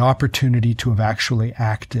 Because the opportunity to have actually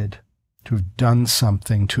acted, to have done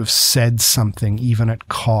something, to have said something, even at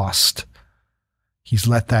cost, he's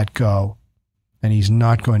let that go, and he's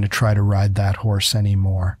not going to try to ride that horse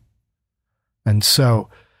anymore. And so,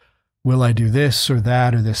 will I do this or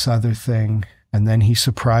that or this other thing? And then he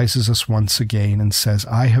surprises us once again and says,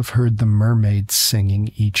 I have heard the mermaids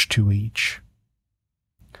singing each to each.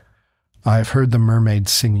 I have heard the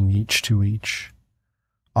mermaids singing each to each.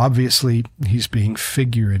 Obviously, he's being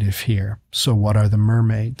figurative here. So what are the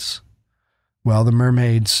mermaids? Well, the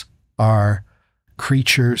mermaids are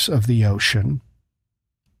creatures of the ocean.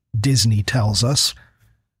 Disney tells us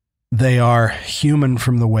they are human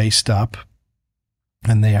from the waist up,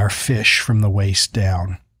 and they are fish from the waist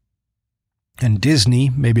down. And Disney,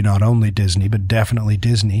 maybe not only Disney, but definitely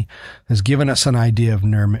Disney, has given us an idea of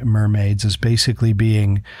mermaids as basically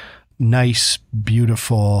being nice,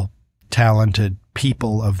 beautiful, talented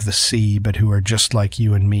people of the sea, but who are just like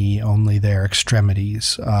you and me, only their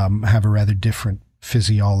extremities have a rather different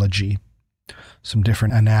physiology, some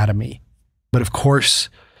different anatomy. But of course,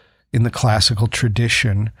 in the classical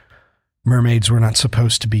tradition, mermaids were not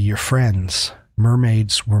supposed to be your friends.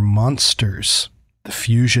 Mermaids were monsters. The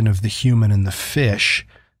fusion of the human and the fish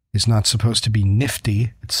is not supposed to be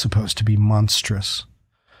nifty, it's supposed to be monstrous.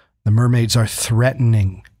 The mermaids are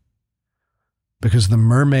threatening because the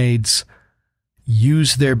mermaids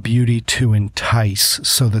use their beauty to entice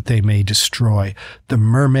so that they may destroy. The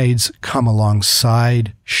mermaids come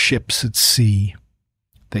alongside ships at sea.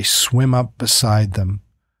 They swim up beside them.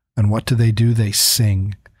 And what do? They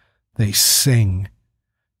sing. They sing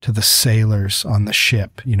to the sailors on the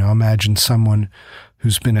ship. You know, imagine someone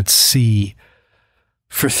who's been at sea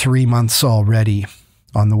for 3 months already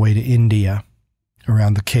on the way to India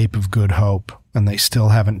around the Cape of Good Hope, and they still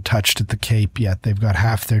haven't touched at the Cape yet. They've got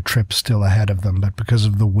half their trip still ahead of them, but because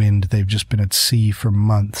of the wind, they've just been at sea for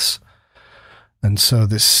months. And so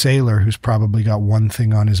this sailor, who's probably got one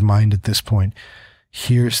thing on his mind at this point,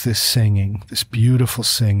 hears this singing, this beautiful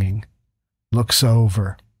singing, looks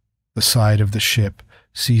over the side of the ship,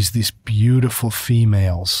 sees these beautiful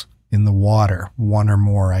females in the water, one or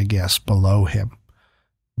more, I guess, below him,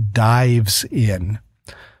 dives in,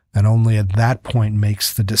 and only at that point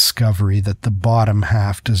makes the discovery that the bottom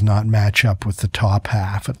half does not match up with the top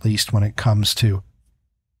half, at least when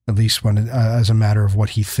as a matter of what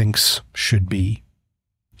he thinks should be.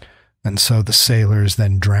 And so the sailor is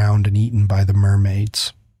then drowned and eaten by the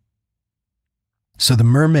mermaids. So the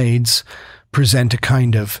mermaids present a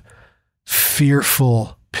kind of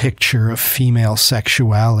fearful picture of female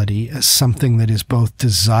sexuality as something that is both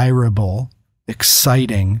desirable,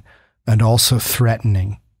 exciting, and also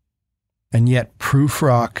threatening. And yet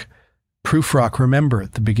Prufrock, remember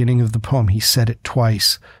at the beginning of the poem, he said it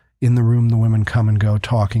twice, in the room the women come and go,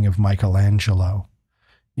 talking of Michelangelo.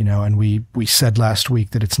 You know, and we said last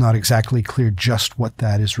week that it's not exactly clear just what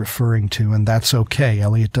that is referring to, and that's okay.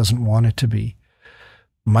 Eliot doesn't want it to be.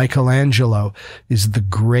 Michelangelo is the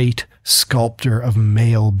great sculptor of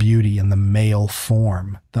male beauty in the male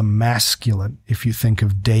form, the masculine, if you think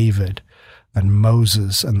of David and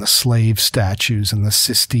Moses and the slave statues and the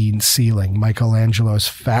Sistine ceiling. Michelangelo is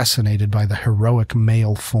fascinated by the heroic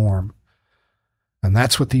male form. And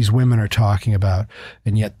that's what these women are talking about.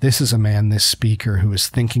 And yet this is a man, this speaker, who is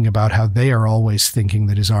thinking about how they are always thinking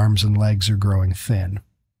that his arms and legs are growing thin.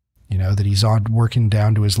 You know, that he's working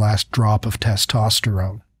down to his last drop of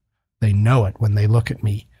testosterone. They know it when they look at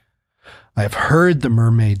me. I have heard the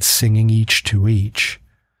mermaids singing each to each.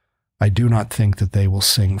 I do not think that they will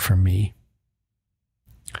sing for me.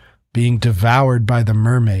 Being devoured by the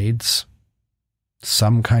mermaids,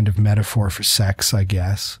 some kind of metaphor for sex, I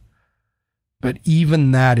guess. But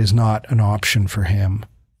even that is not an option for him.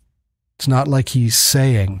 It's not like he's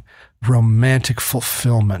saying romantic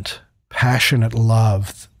fulfillment, passionate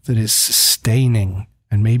love that is sustaining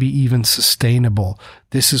and maybe even sustainable.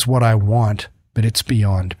 This is what I want, but it's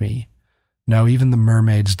beyond me. No, even the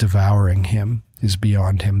mermaids devouring him is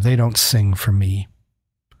beyond him. They don't sing for me.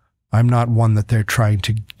 I'm not one that they're trying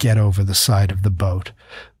to get over the side of the boat.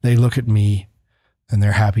 They look at me and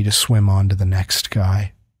they're happy to swim on to the next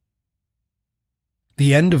guy.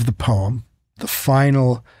 The end of the poem, the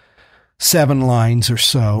final 7 lines or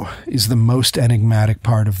so, is the most enigmatic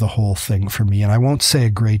part of the whole thing for me, and I won't say a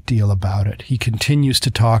great deal about it. He continues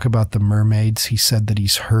to talk about the mermaids. He said that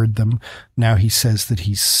he's heard them. Now he says that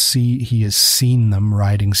he has seen them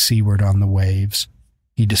riding seaward on the waves.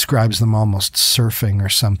 He He describes them almost surfing or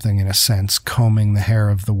something in a sense, combing the hair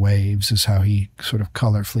of the waves is how he sort of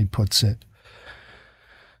colorfully puts it.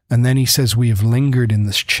 And then he says, we have lingered in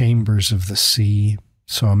the chambers of the sea.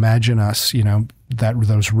 So imagine us,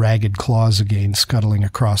 those ragged claws again scuttling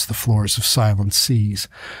across the floors of silent seas.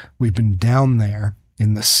 We've been down there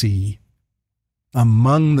in the sea,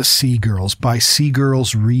 among the sea girls, by sea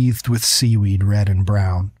girls wreathed with seaweed red and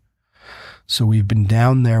brown. So we've been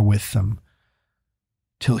down there with them,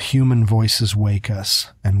 till human voices wake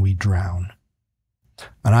us and we drown.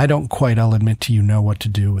 And I don't quite, I'll admit to you, know what to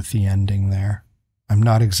do with the ending there. I'm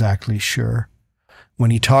not exactly sure.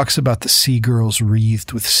 When he talks about the sea girls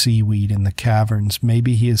wreathed with seaweed in the caverns,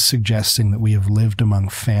 maybe he is suggesting that we have lived among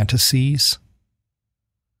fantasies,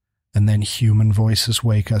 and then human voices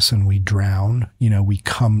wake us and we drown. We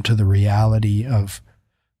come to the reality of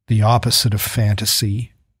the opposite of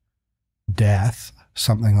fantasy, death,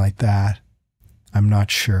 something like that. I'm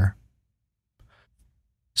not sure.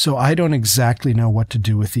 So I don't exactly know what to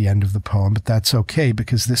do with the end of the poem, but that's okay,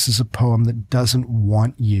 because this is a poem that doesn't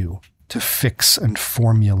want you to fix and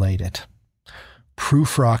formulate it.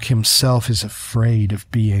 Prufrock himself is afraid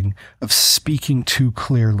of speaking too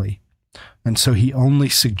clearly, and so he only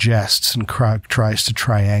suggests and tries to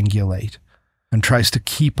triangulate and tries to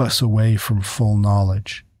keep us away from full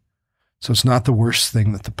knowledge. So it's not the worst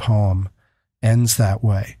thing that the poem ends that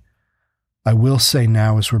way. I will say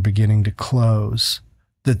now, as we're beginning to close,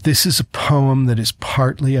 that this is a poem that is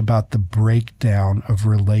partly about the breakdown of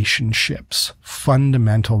relationships,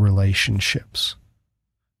 fundamental relationships.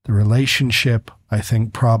 The relationship, I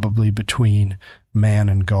think, probably between man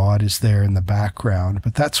and God is there in the background,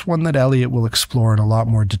 but that's one that Eliot will explore in a lot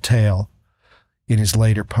more detail in his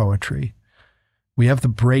later poetry. We have the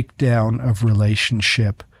breakdown of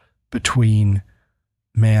relationship between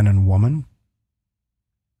man and woman.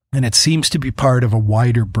 And it seems to be part of a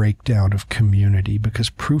wider breakdown of community, because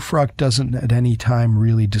Prufrock doesn't at any time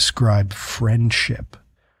really describe friendship.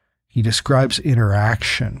 He describes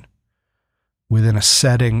interaction within a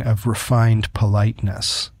setting of refined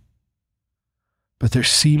politeness. But there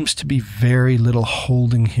seems to be very little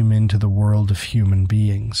holding him into the world of human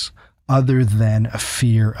beings, other than a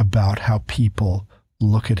fear about how people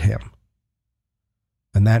look at him.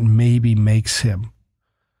 And that maybe makes him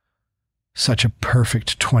such a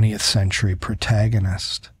perfect 20th century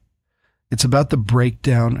protagonist. It's about the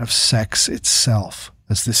breakdown of sex itself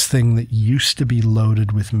as this thing that used to be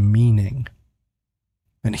loaded with meaning.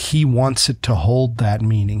 And he wants it to hold that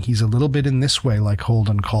meaning. He's a little bit in this way like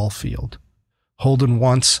Holden Caulfield. Holden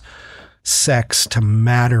wants sex to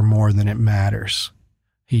matter more than it matters.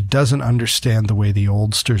 He doesn't understand the way the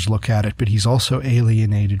oldsters look at it, but he's also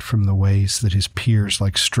alienated from the ways that his peers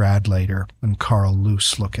like Stradlater and Carl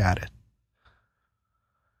Loos look at it.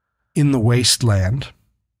 In the Wasteland,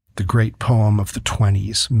 the great poem of the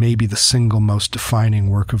 20s, maybe the single most defining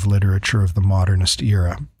work of literature of the modernist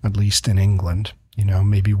era, at least in England,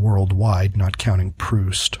 maybe worldwide, not counting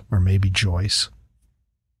Proust or maybe Joyce.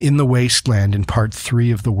 In the Wasteland, in part 3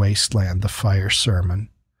 of The Wasteland, the Fire Sermon,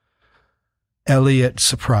 Eliot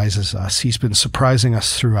surprises us. He's been surprising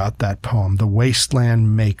us throughout that poem. The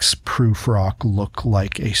Wasteland makes Prufrock look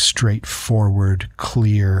like a straightforward,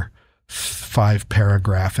 clear,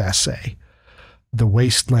 5-paragraph essay. The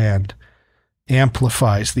Wasteland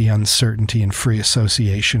amplifies the uncertainty and free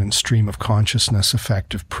association and stream of consciousness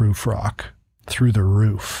effect of Prufrock through the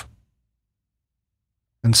roof.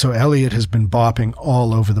 And so Eliot has been bopping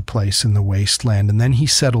all over the place in The Wasteland, and then he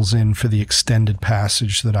settles in for the extended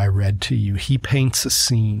passage that I read to you. He paints a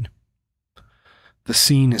scene. The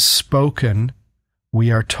scene is spoken,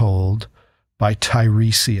 we are told, by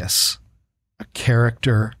Tiresias, a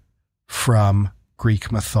character from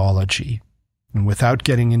Greek mythology. And without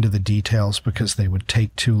getting into the details because they would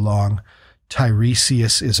take too long,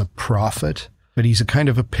 Tiresias is a prophet, but he's a kind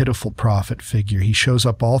of a pitiful prophet figure. He shows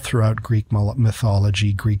up all throughout Greek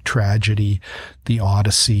mythology, Greek tragedy, the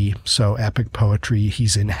Odyssey, so epic poetry.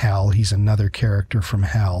 He's in hell. He's another character from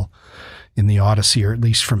hell in the Odyssey, or at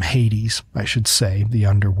least from Hades, I should say, the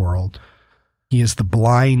underworld. He is the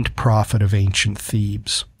blind prophet of ancient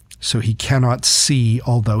Thebes. So he cannot see,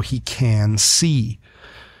 although he can see.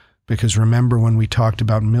 Because remember when we talked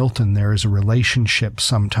about Milton, there is a relationship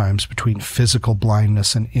sometimes between physical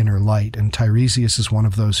blindness and inner light, and Tiresias is one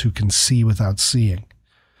of those who can see without seeing.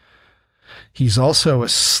 He's also a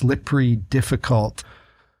slippery, difficult,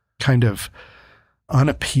 kind of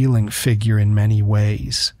unappealing figure in many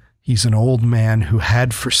ways. He's an old man who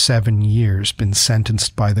had for 7 years been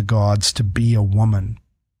sentenced by the gods to be a woman.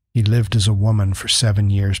 He lived as a woman for 7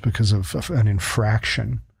 years because of an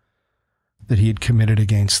infraction that he had committed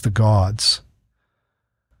against the gods.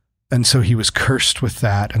 And so he was cursed with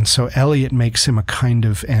that. And so Eliot makes him a kind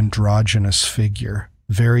of androgynous figure,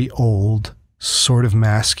 very old, sort of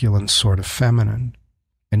masculine, sort of feminine.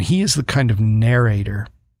 And he is the kind of narrator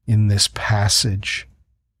in this passage.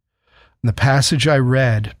 And the passage I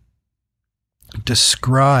read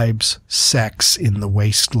describes sex in the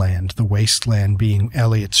wasteland being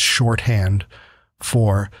Eliot's shorthand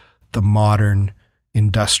for the modern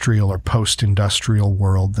industrial or post-industrial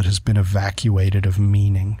world that has been evacuated of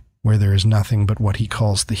meaning, where there is nothing but what he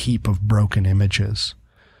calls the heap of broken images.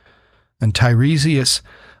 And Tiresias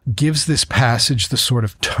gives this passage the sort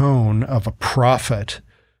of tone of a prophet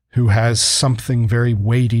who has something very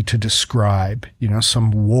weighty to describe,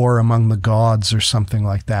 some war among the gods or something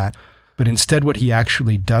like that. But instead what he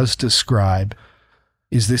actually does describe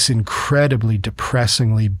is this incredibly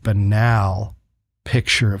depressingly banal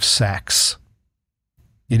picture of sex.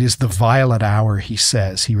 It is the violet hour, he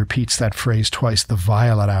says. He repeats that phrase twice, the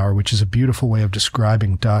violet hour, which is a beautiful way of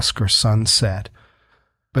describing dusk or sunset.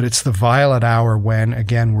 But it's the violet hour when,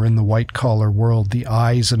 again, we're in the white-collar world, the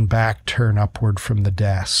eyes and back turn upward from the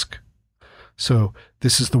desk. So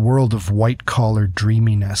this is the world of white-collar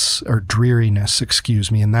dreariness,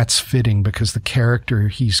 and that's fitting because the character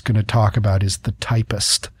he's going to talk about is the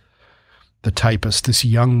typist. The typist, this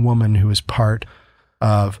young woman who is part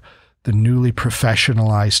of the newly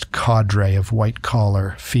professionalized cadre of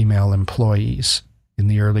white-collar female employees in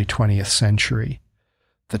the early 20th century.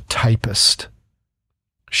 The typist.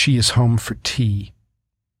 She is home for tea.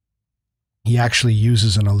 He actually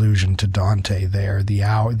uses an allusion to Dante there, the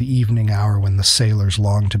evening hour when the sailors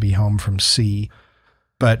long to be home from sea.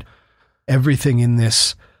 But everything in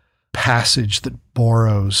this passage that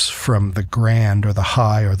borrows from the grand or the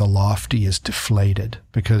high or the lofty is deflated,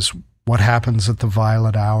 because what happens at the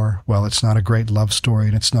violet hour? Well, it's not a great love story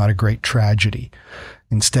and it's not a great tragedy.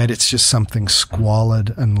 Instead, it's just something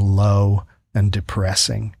squalid and low and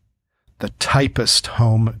depressing. The typist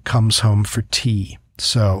comes home for tea.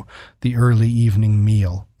 So the early evening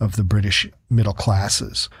meal of the British middle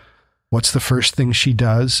classes. What's the first thing she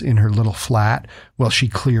does in her little flat? Well, she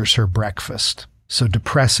clears her breakfast. So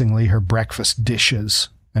depressingly, her breakfast dishes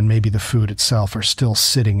and maybe the food itself are still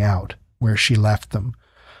sitting out where she left them.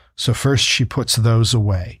 So first she puts those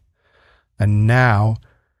away. And now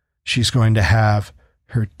she's going to have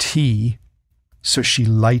her tea. So she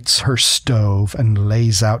lights her stove and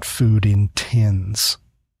lays out food in tins.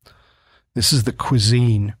 This is the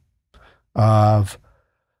cuisine of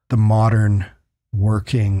the modern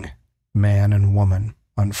working man and woman,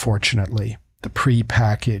 unfortunately. The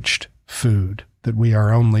pre-packaged food that we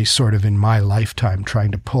are only sort of in my lifetime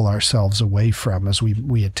trying to pull ourselves away from as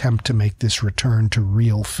we attempt to make this return to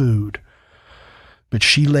real food. But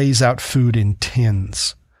she lays out food in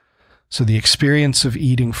tins. So the experience of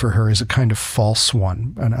eating for her is a kind of false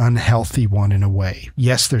one, an unhealthy one in a way.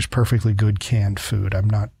 Yes, there's perfectly good canned food. I'm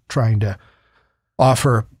not trying to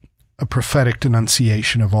offer a prophetic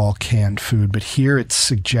denunciation of all canned food, but here it's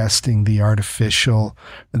suggesting the artificial,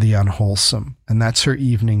 the unwholesome. And that's her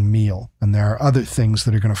evening meal. And there are other things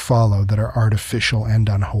that are going to follow that are artificial and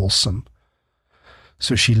unwholesome.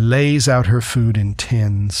 So she lays out her food in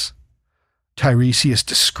tins. Tiresias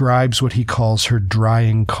describes what he calls her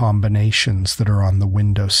drying combinations that are on the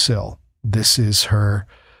windowsill. This is her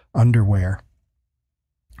underwear,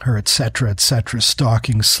 her etc.,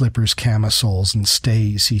 stockings, slippers, camisoles, and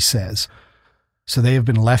stays, he says. So they have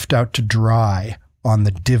been left out to dry on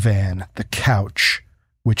the divan, the couch,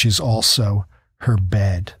 which is also her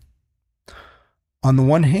bed. On the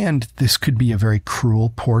one hand, this could be a very cruel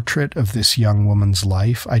portrait of this young woman's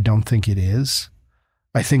life. I don't think it is.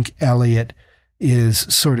 I think Eliot is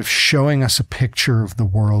sort of showing us a picture of the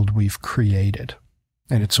world we've created.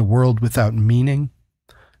 And it's a world without meaning,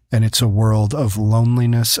 and it's a world of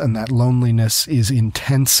loneliness, and that loneliness is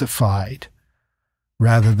intensified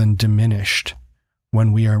rather than diminished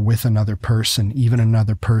when we are with another person, even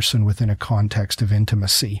another person within a context of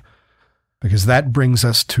intimacy. Because that brings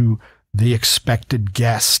us to the expected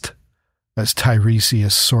guest, as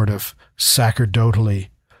Tiresias sort of sacerdotally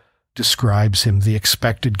describes him, the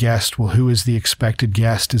expected guest. Well, who is the expected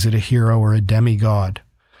guest? Is it a hero or a demigod?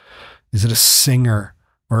 Is it a singer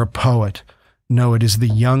or a poet? No, it is the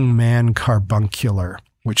young man carbuncular,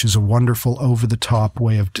 which is a wonderful over-the-top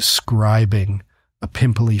way of describing a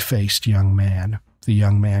pimply-faced young man, the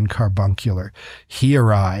young man carbuncular. He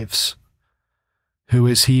arrives. Who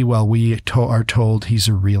is he? Well, we are told he's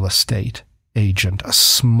a real estate agent, a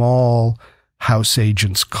small house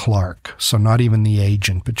agent's clerk. So not even the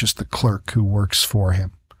agent, but just the clerk who works for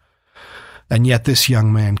him. And yet this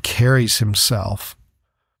young man carries himself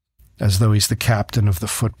as though he's the captain of the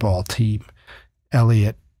football team.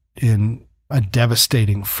 Eliot in a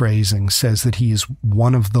devastating phrasing, says that he is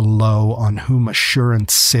one of the low on whom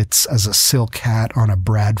assurance sits as a silk hat on a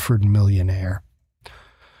Bradford millionaire.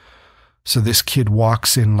 So this kid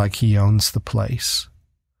walks in like he owns the place.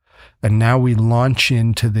 And now we launch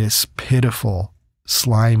into this pitiful,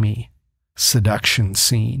 slimy seduction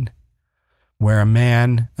scene where a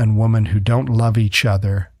man and woman who don't love each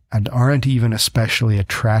other and aren't even especially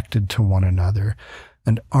attracted to one another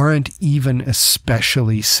and aren't even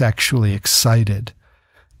especially sexually excited,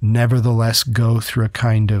 nevertheless go through a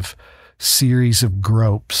kind of series of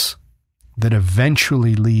gropes that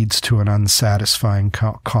eventually leads to an unsatisfying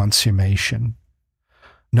consummation.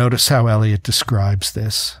 Notice how Eliot describes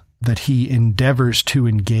this, that he endeavors to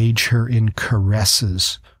engage her in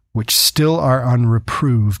caresses, which still are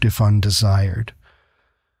unreproved if undesired.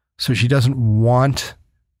 So she doesn't want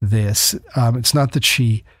this. It's not that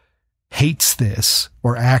she hates this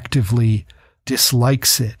or actively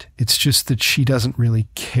dislikes it. It's just that she doesn't really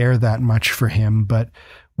care that much for him, but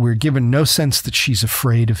we're given no sense that she's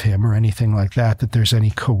afraid of him or anything like that, that there's any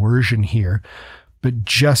coercion here, but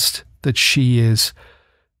just that she is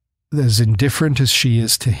as indifferent as she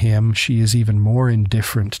is to him, she is even more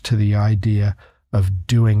indifferent to the idea of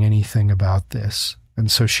doing anything about this.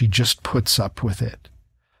 And so she just puts up with it.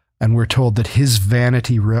 And we're told that his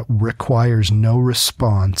vanity requires no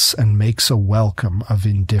response and makes a welcome of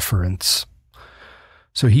indifference.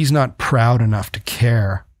 So he's not proud enough to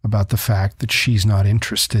care about the fact that she's not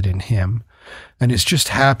interested in him, and is just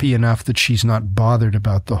happy enough that she's not bothered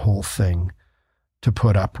about the whole thing to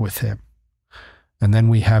put up with him. And then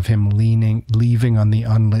we have him leaving on the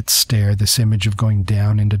unlit stair, this image of going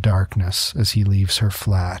down into darkness as he leaves her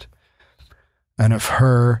flat, and of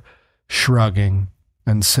her shrugging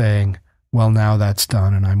and saying, well, now that's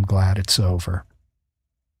done and I'm glad it's over.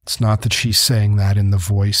 It's not that she's saying that in the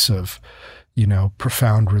voice of,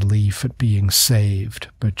 profound relief at being saved,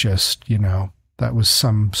 but just, that was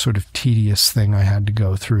some sort of tedious thing I had to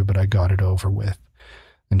go through, but I got it over with.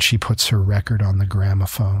 And she puts her record on the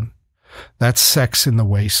gramophone. That's sex in the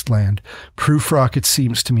wasteland. Prufrock, it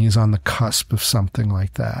seems to me, is on the cusp of something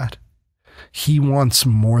like that. He wants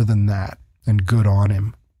more than that, and good on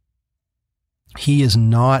him. He is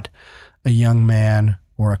not a young man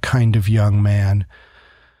or a kind of young man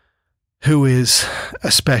who is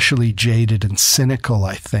especially jaded and cynical,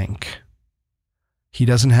 I think. He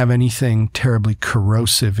doesn't have anything terribly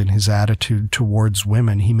corrosive in his attitude towards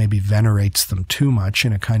women. He maybe venerates them too much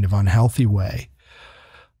in a kind of unhealthy way.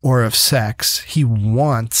 Or of sex. He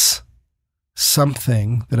wants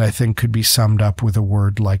something that I think could be summed up with a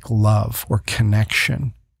word like love or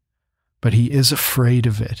connection. But he is afraid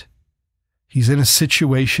of it. He's in a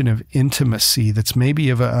situation of intimacy that's maybe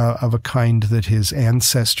of a kind that his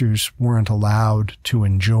ancestors weren't allowed to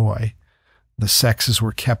enjoy. The sexes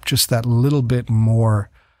were kept just that little bit more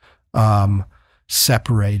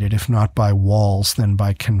separated, if not by walls, then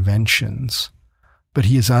by conventions. But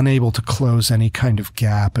he is unable to close any kind of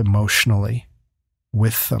gap emotionally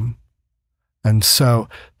with them. And so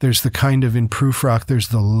there's the kind of, in Prufrock, there's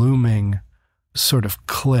the looming sort of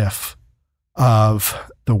cliff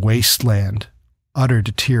of the wasteland, utter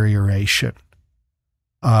deterioration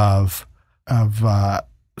of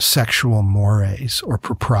sexual mores or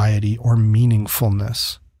propriety or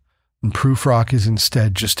meaningfulness. And Prufrock is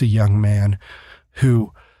instead just a young man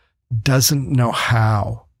who doesn't know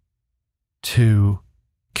how to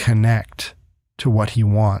connect to what he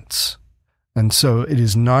wants. And so it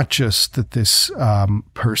is not just that this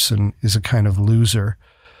person is a kind of loser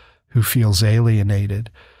who feels alienated,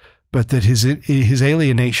 but that his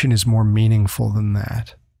alienation is more meaningful than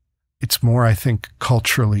that. It's more, I think,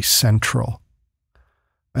 culturally central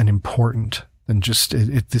and important than just,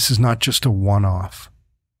 this is not just a one-off.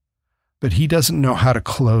 But he doesn't know how to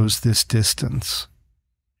close this distance.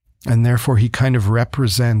 And therefore he kind of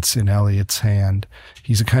represents in Eliot's hand,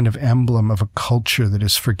 he's a kind of emblem of a culture that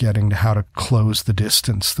is forgetting how to close the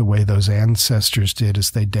distance the way those ancestors did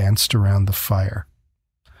as they danced around the fire.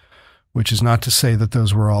 Which is not to say that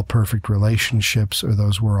those were all perfect relationships, or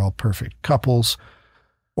those were all perfect couples,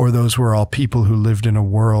 or those were all people who lived in a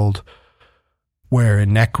world where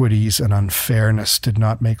inequities and unfairness did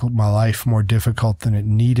not make my life more difficult than it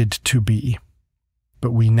needed to be.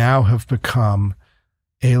 But we now have become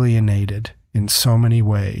alienated in so many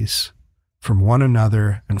ways from one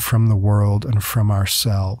another and from the world and from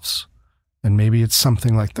ourselves. And maybe it's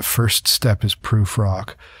something like the first step is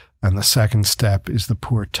Prufrock, and the second step is the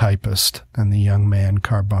poor typist and the young man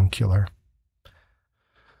carbuncular.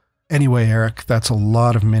 Anyway, Eric, that's a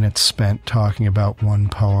lot of minutes spent talking about one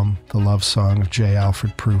poem, The Love Song of J.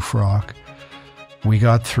 Alfred Prufrock. We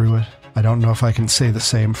got through it. I don't know if I can say the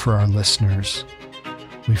same for our listeners.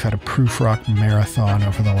 We've had a Prufrock marathon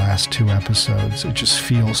over the last 2 episodes. It just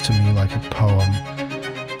feels to me like a poem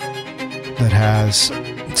that has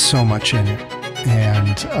so much in it,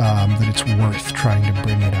 and that it's worth trying to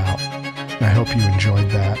bring it out. I hope you enjoyed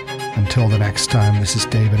that. Until the next time, this is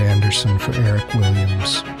David Anderson for Eric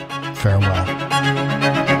Williams.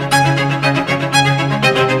 Farewell.